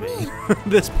this to about me?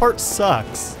 This part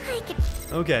sucks. I could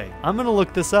Okay, I'm gonna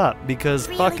look this up because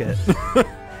fuck Really? it. Me?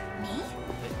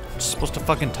 Supposed to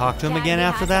fucking talk to him Jazzy again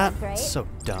after hot that? dogs, right? It's so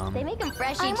dumb. They make them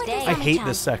fresh I'm each with day. I hate Chan.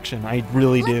 this section. I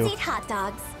really do. Let's eat hot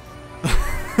dogs.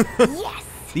 yes.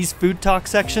 These food talk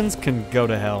sections can go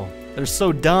to hell. They're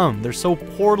so dumb. They're so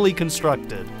poorly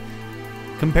constructed.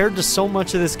 Compared to so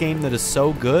much of this game that is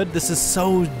so good, this is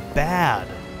so bad.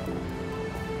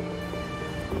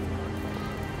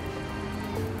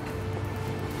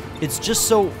 It's just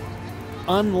so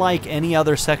unlike any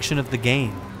other section of the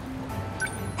game.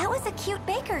 That was a cute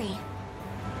bakery.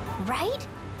 Right?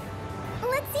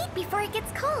 Let's eat before it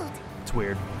gets cold. It's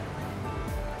weird.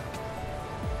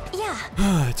 Yeah.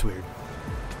 It's weird.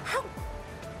 How?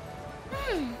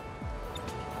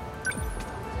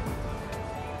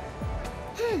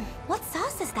 What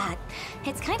sauce is that?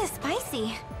 It's kind of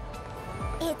spicy.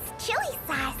 It's chili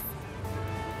sauce.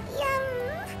 Yum!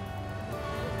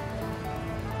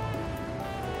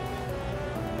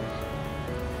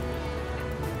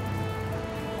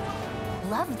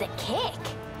 Love the kick.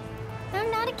 I'm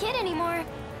not a kid anymore.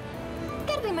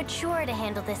 Gotta be mature to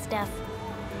handle this stuff.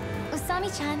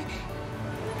 Usami-chan,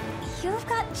 you've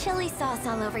got chili sauce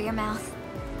all over your mouth.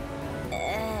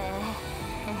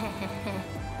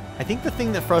 I think the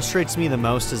thing that frustrates me the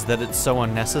most is that it's so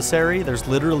unnecessary. There's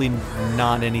literally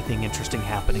not anything interesting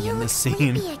happening in this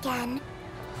scene. Sleepy again.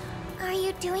 Are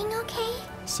you doing okay?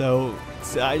 So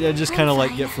I just kind of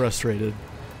like get frustrated.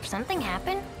 Something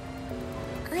happened?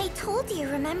 I told you,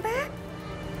 remember?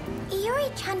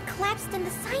 Iori-chan collapsed in the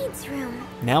science room.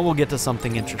 Now we'll get to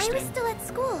something I was interesting. still at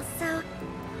school, so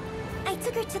I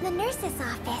took her to the nurse's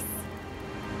office.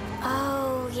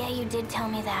 Oh, yeah, you did tell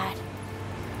me that.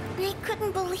 I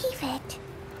couldn't believe it.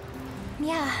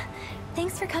 Yeah,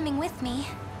 thanks for coming with me.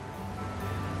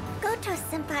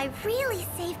 Goto-senpai really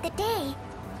saved the day.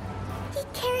 He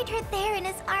carried her there in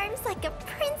his arms like a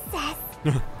princess.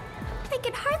 I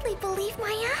could hardly believe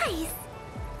my eyes.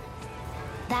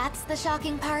 That's the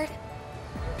shocking part.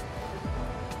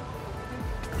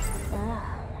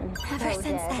 Ever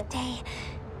since that day,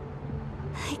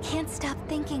 I can't stop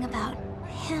thinking about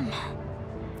him.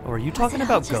 Or are you talking it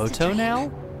all about just a Goto dream?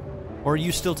 now? Or are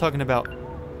you still talking about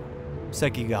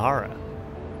Sekigahara?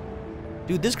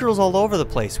 Dude, this girl's all over the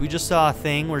place. We just saw a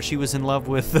thing where she was in love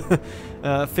with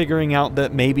figuring out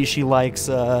that maybe she likes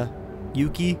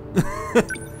Yuki.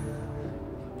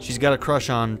 She's got a crush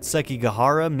on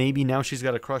Sekigahara. Maybe now she's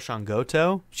got a crush on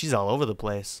Goto. She's all over the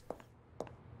place.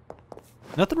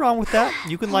 Nothing wrong with that.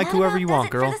 You can like That whoever about you does want,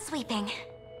 it girl. For the sweeping.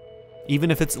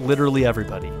 Even if it's literally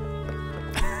everybody.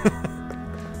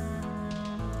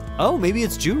 Oh, maybe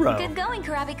it's Juro. Good going,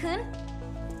 Kurabe-kun.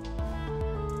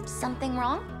 Something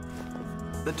wrong?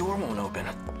 The door won't open.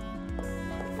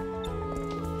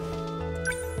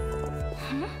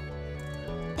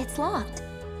 It's locked.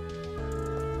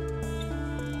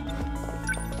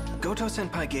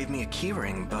 Goto-senpai gave me a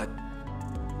keyring, but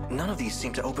none of these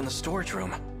seem to open the storage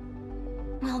room.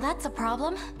 Well, that's a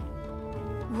problem.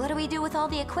 What do we do with all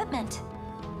the equipment?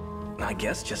 I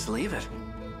guess just leave it.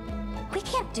 We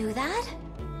can't do that.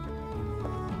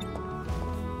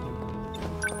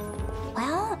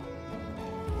 Well,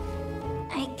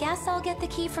 I guess I'll get the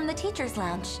key from the teacher's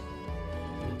lounge.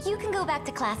 You can go back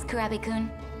to class,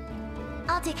 Kurabe-kun.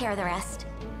 I'll take care of the rest.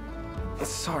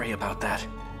 Sorry about that.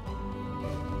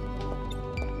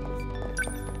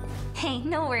 Hey,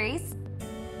 no worries.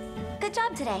 Good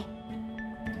job today.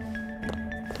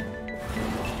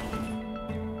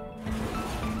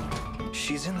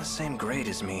 She's in the same grade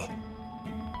as me,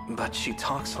 but she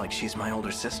talks like she's my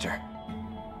older sister.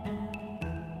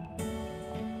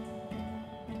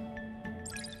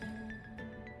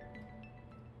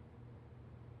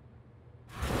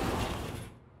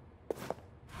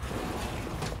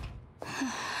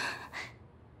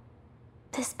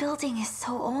 This building is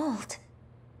so old.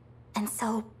 And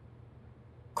so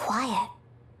quiet.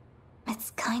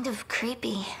 It's kind of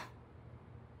creepy.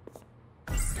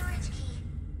 Storage key.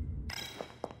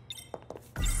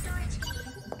 Storage key.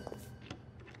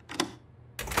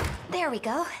 There we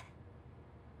go.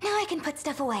 Now I can put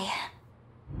stuff away.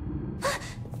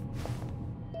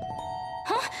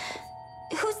 Huh?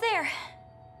 Who's there?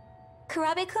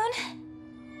 Kurabe-kun?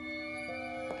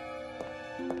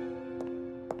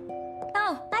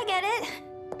 Oh, I get it.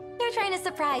 You're trying to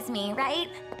surprise me, right?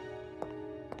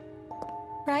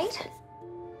 Right?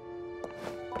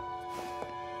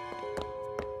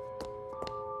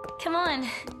 Come on.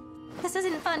 This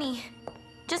isn't funny.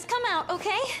 Just come out,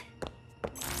 okay?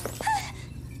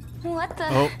 What the?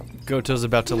 Oh, Goto's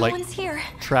about to No like one's here.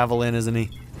 travel in, isn't he?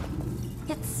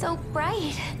 It's so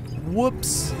bright.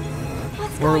 Whoops.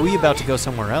 What's Or are going we on? about to go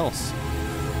somewhere else?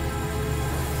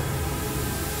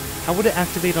 How would it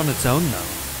activate on its own, though?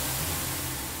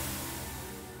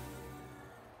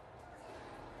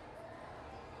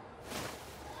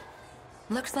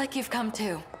 Looks like you've come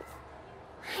to.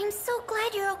 I'm so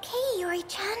glad you're okay,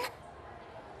 Iori-chan.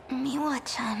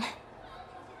 Miwa-chan.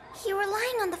 You were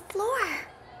lying on the floor.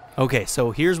 Okay,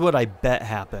 so here's what I bet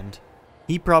happened.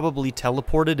 He probably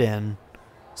teleported in,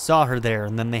 saw her there,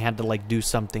 and then they had to like do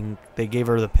something. They gave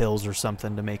her the pills or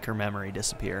something to make her memory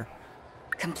disappear.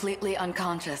 Completely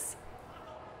unconscious.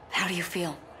 How do you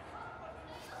feel?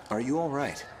 Are you all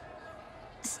right?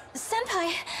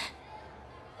 Senpai!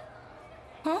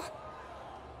 Huh?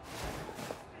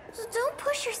 Don't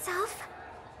push yourself.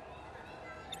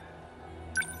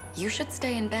 You should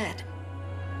stay in bed.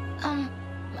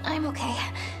 I'm okay.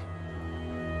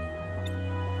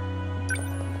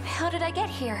 How did I get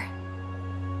here?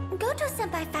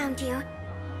 Goto-senpai found you.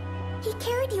 He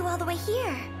carried you all the way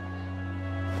here.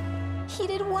 He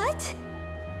did what?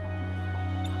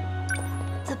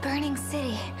 The burning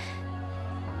city.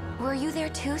 Were you there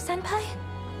too, Senpai?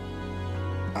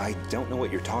 I don't know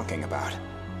what you're talking about.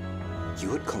 You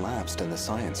had collapsed in the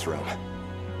science room.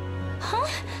 Huh?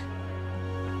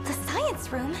 The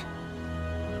science room?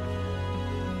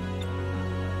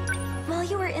 While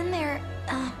you were in there,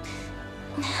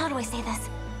 how do I say this?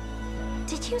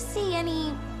 Did you see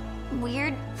any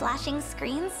weird flashing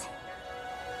screens?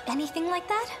 Anything like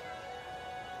that?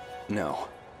 No.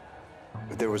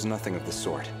 There was nothing of the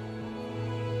sort.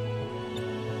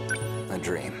 A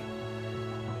dream.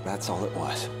 That's all it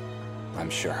was. I'm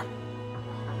sure.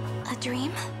 A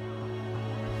dream?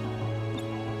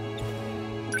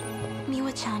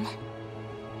 Miwa-chan,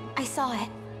 I saw it.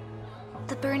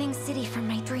 The burning city from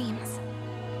my dreams.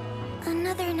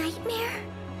 Another nightmare?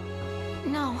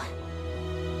 No.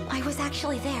 I was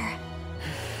actually there.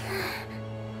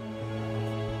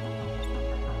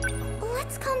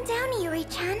 Let's calm down,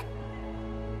 Iori-chan.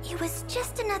 It was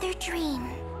just another dream.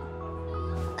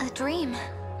 A dream?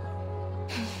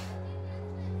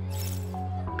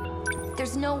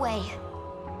 There's no way.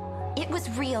 It was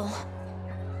real.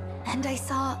 And I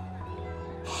saw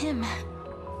him.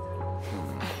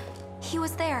 He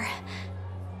was there.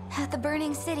 At the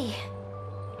burning city.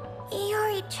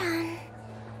 Iori-chan.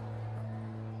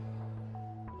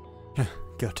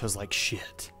 Goto's like,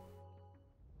 shit.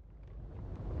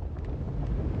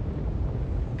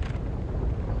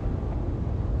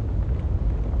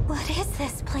 What is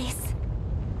this place?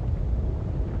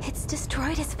 It's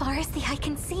destroyed as far as the eye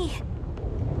can see.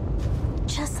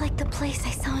 Just like the place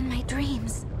I saw in my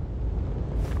dreams.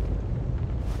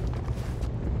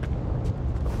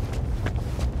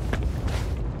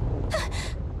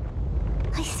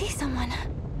 I see someone.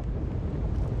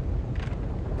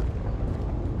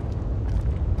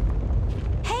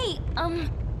 Hey,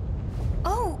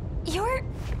 oh, you're...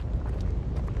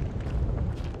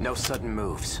 No sudden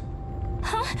moves.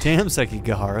 Huh? Damn,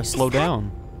 Sekigahara, slow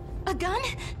down. A gun?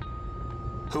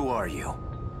 Who are you?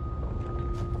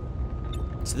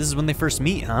 So this is when they first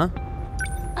meet, huh?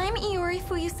 I'm Iori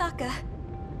Fuyusaka.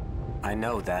 I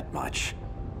know that much.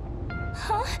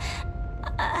 Huh?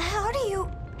 How do you...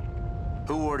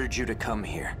 Who ordered you to come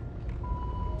here?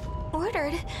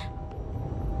 Ordered?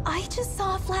 I just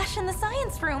saw a flash in the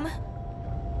science room.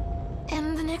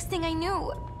 And the next thing I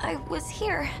knew, I was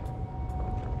here.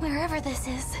 Wherever this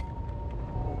is.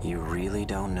 You really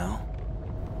don't know?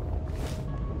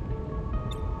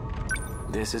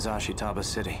 This is Ashitaba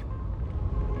City.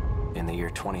 In the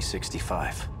year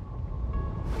 2065.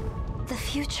 The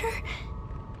future?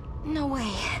 No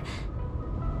way.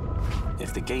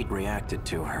 If the gate reacted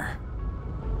to her,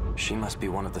 she must be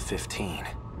one of the 15.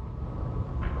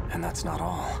 And that's not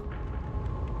all.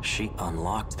 She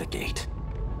unlocked the gate.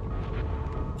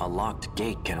 A locked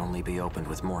gate can only be opened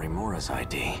with Morimura's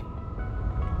ID.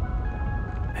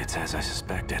 It's as I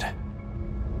suspected.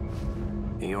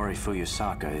 Iori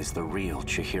Fuyusaka is the real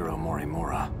Chihiro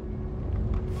Morimura.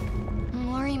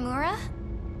 Morimura?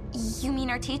 You mean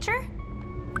our teacher?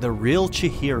 The real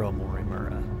Chihiro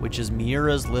Morimura, which is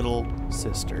Miura's little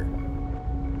sister.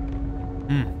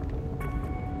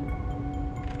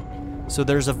 So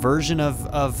there's a version of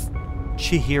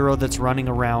Chihiro that's running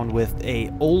around with a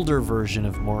older version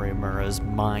of Morimura's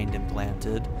mind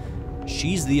implanted.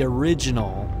 She's the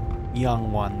original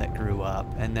young one that grew up,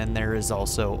 and then there is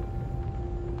also...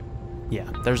 Yeah,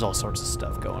 there's all sorts of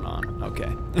stuff going on. Okay.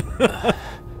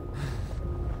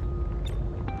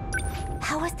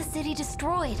 How was the city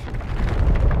destroyed?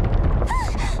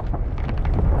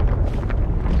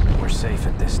 We're safe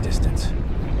at this distance.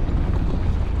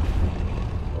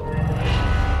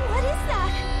 What is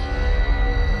that?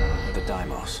 The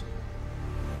Daimos.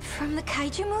 From the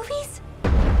kaiju movies?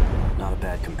 Not a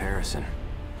bad comparison,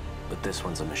 but this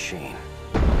one's a machine.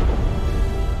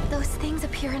 Those things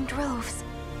appear in droves.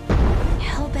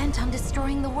 Hell-bent on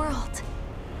destroying the world.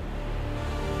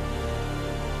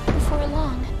 Before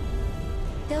long,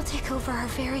 they'll take over our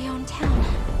very own town.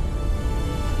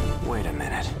 Wait a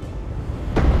minute.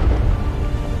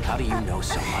 How do you know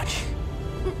so much?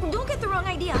 Don't get the wrong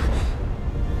idea.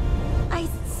 I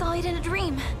saw it in a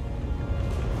dream.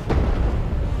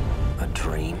 A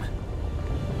dream?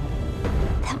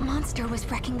 That monster was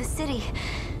wrecking the city.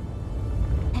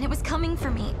 And it was coming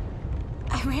for me.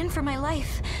 I ran for my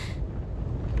life.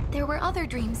 There were other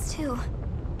dreams, too.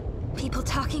 People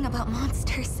talking about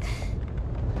monsters.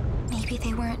 Maybe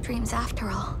they weren't dreams after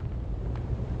all.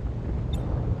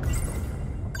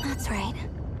 That's right.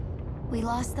 We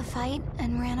lost the fight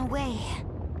and ran away.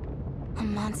 A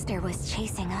monster was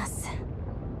chasing us.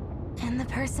 And the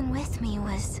person with me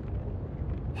was...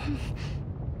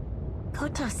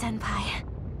 Koto-senpai.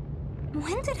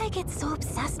 When did I get so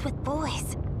obsessed with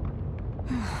boys?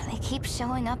 They keep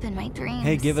showing up in my dreams.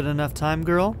 Hey, give it enough time,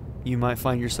 girl. You might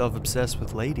find yourself obsessed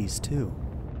with ladies, too.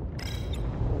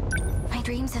 My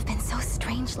dreams have been so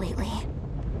strange lately.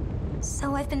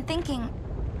 So I've been thinking...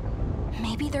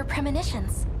 maybe they're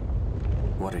premonitions.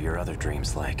 What are your other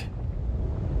dreams like?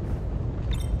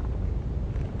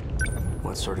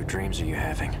 What sort of dreams are you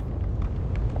having?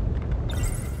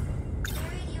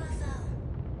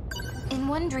 In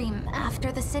one dream,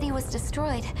 after the city was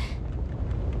destroyed,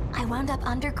 I wound up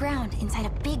underground inside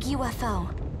a big UFO.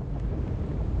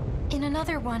 In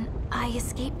another one, I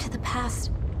escaped to the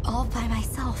past all by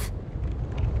myself.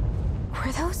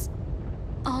 Were those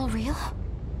all real?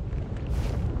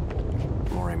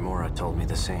 Morimura told me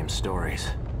the same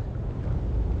stories.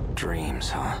 Dreams,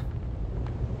 huh?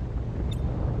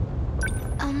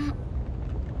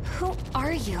 Who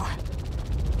are you?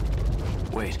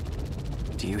 Wait,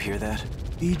 do you hear that?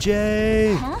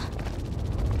 BJ! Huh?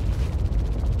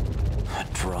 A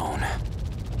drone.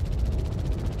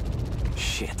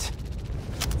 Shit.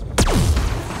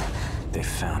 They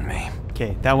found me.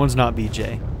 Okay, that one's not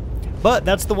BJ. But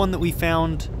that's the one that we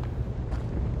found.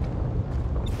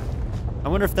 I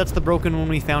wonder if that's the broken one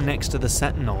we found next to the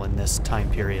Sentinel in this time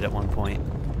period at one point.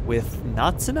 With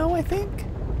Natsuno, I think?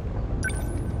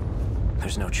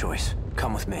 There's no choice.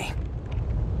 Come with me.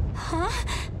 Huh?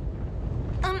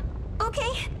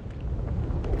 Okay.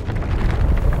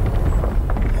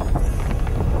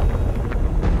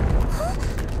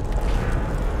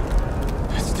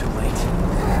 It's too late.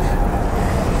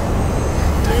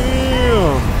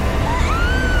 Damn!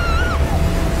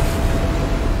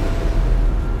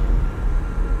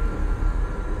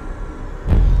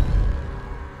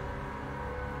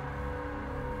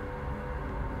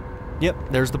 Yep,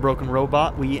 there's the broken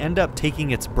robot. We end up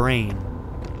taking its brain.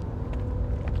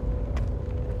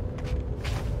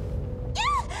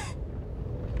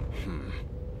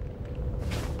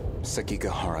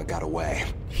 Sekigahara got away.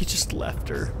 He just left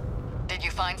her. Did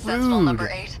you find Sentinel number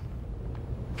Rude. 8?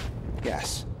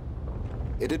 Yes.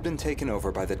 It had been taken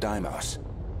over by the Daimos.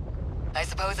 I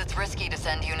suppose it's risky to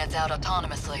send units out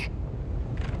autonomously.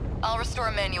 I'll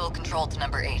restore manual control to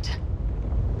number 8.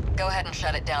 Go ahead and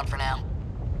shut it down for now.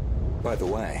 By the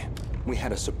way, we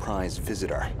had a surprise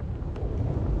visitor.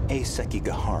 A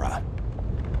Sekigahara.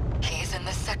 He's in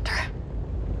this sector?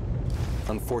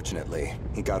 Unfortunately,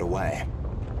 he got away.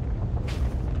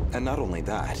 And not only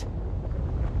that,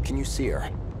 can you see her?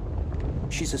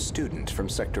 She's a student from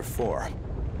Sector 4.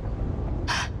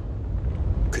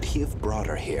 Could he have brought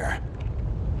her here?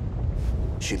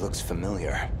 She looks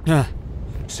familiar. Huh.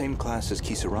 Same class as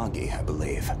Kisaragi, I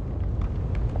believe.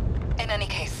 In any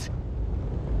case,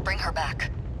 bring her back.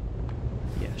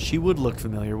 Yeah, she would look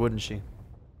familiar, wouldn't she?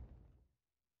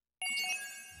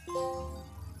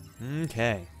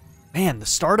 Okay. Man, the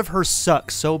start of hers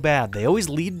sucks so bad. They always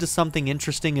lead to something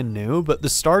interesting and new, but the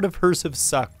start of hers have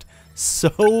sucked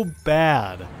so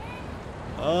bad.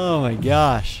 Oh my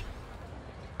gosh.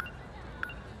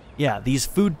 Yeah, these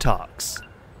food talks.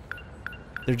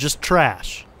 They're just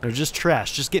trash. They're just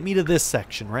trash. Just get me to this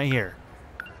section right here.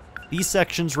 These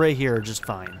sections right here are just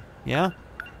fine. Yeah?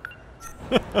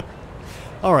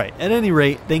 Alright, at any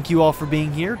rate, thank you all for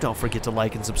being here. Don't forget to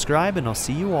like and subscribe, and I'll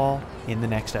see you all in the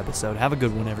next episode. Have a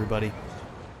good one, everybody.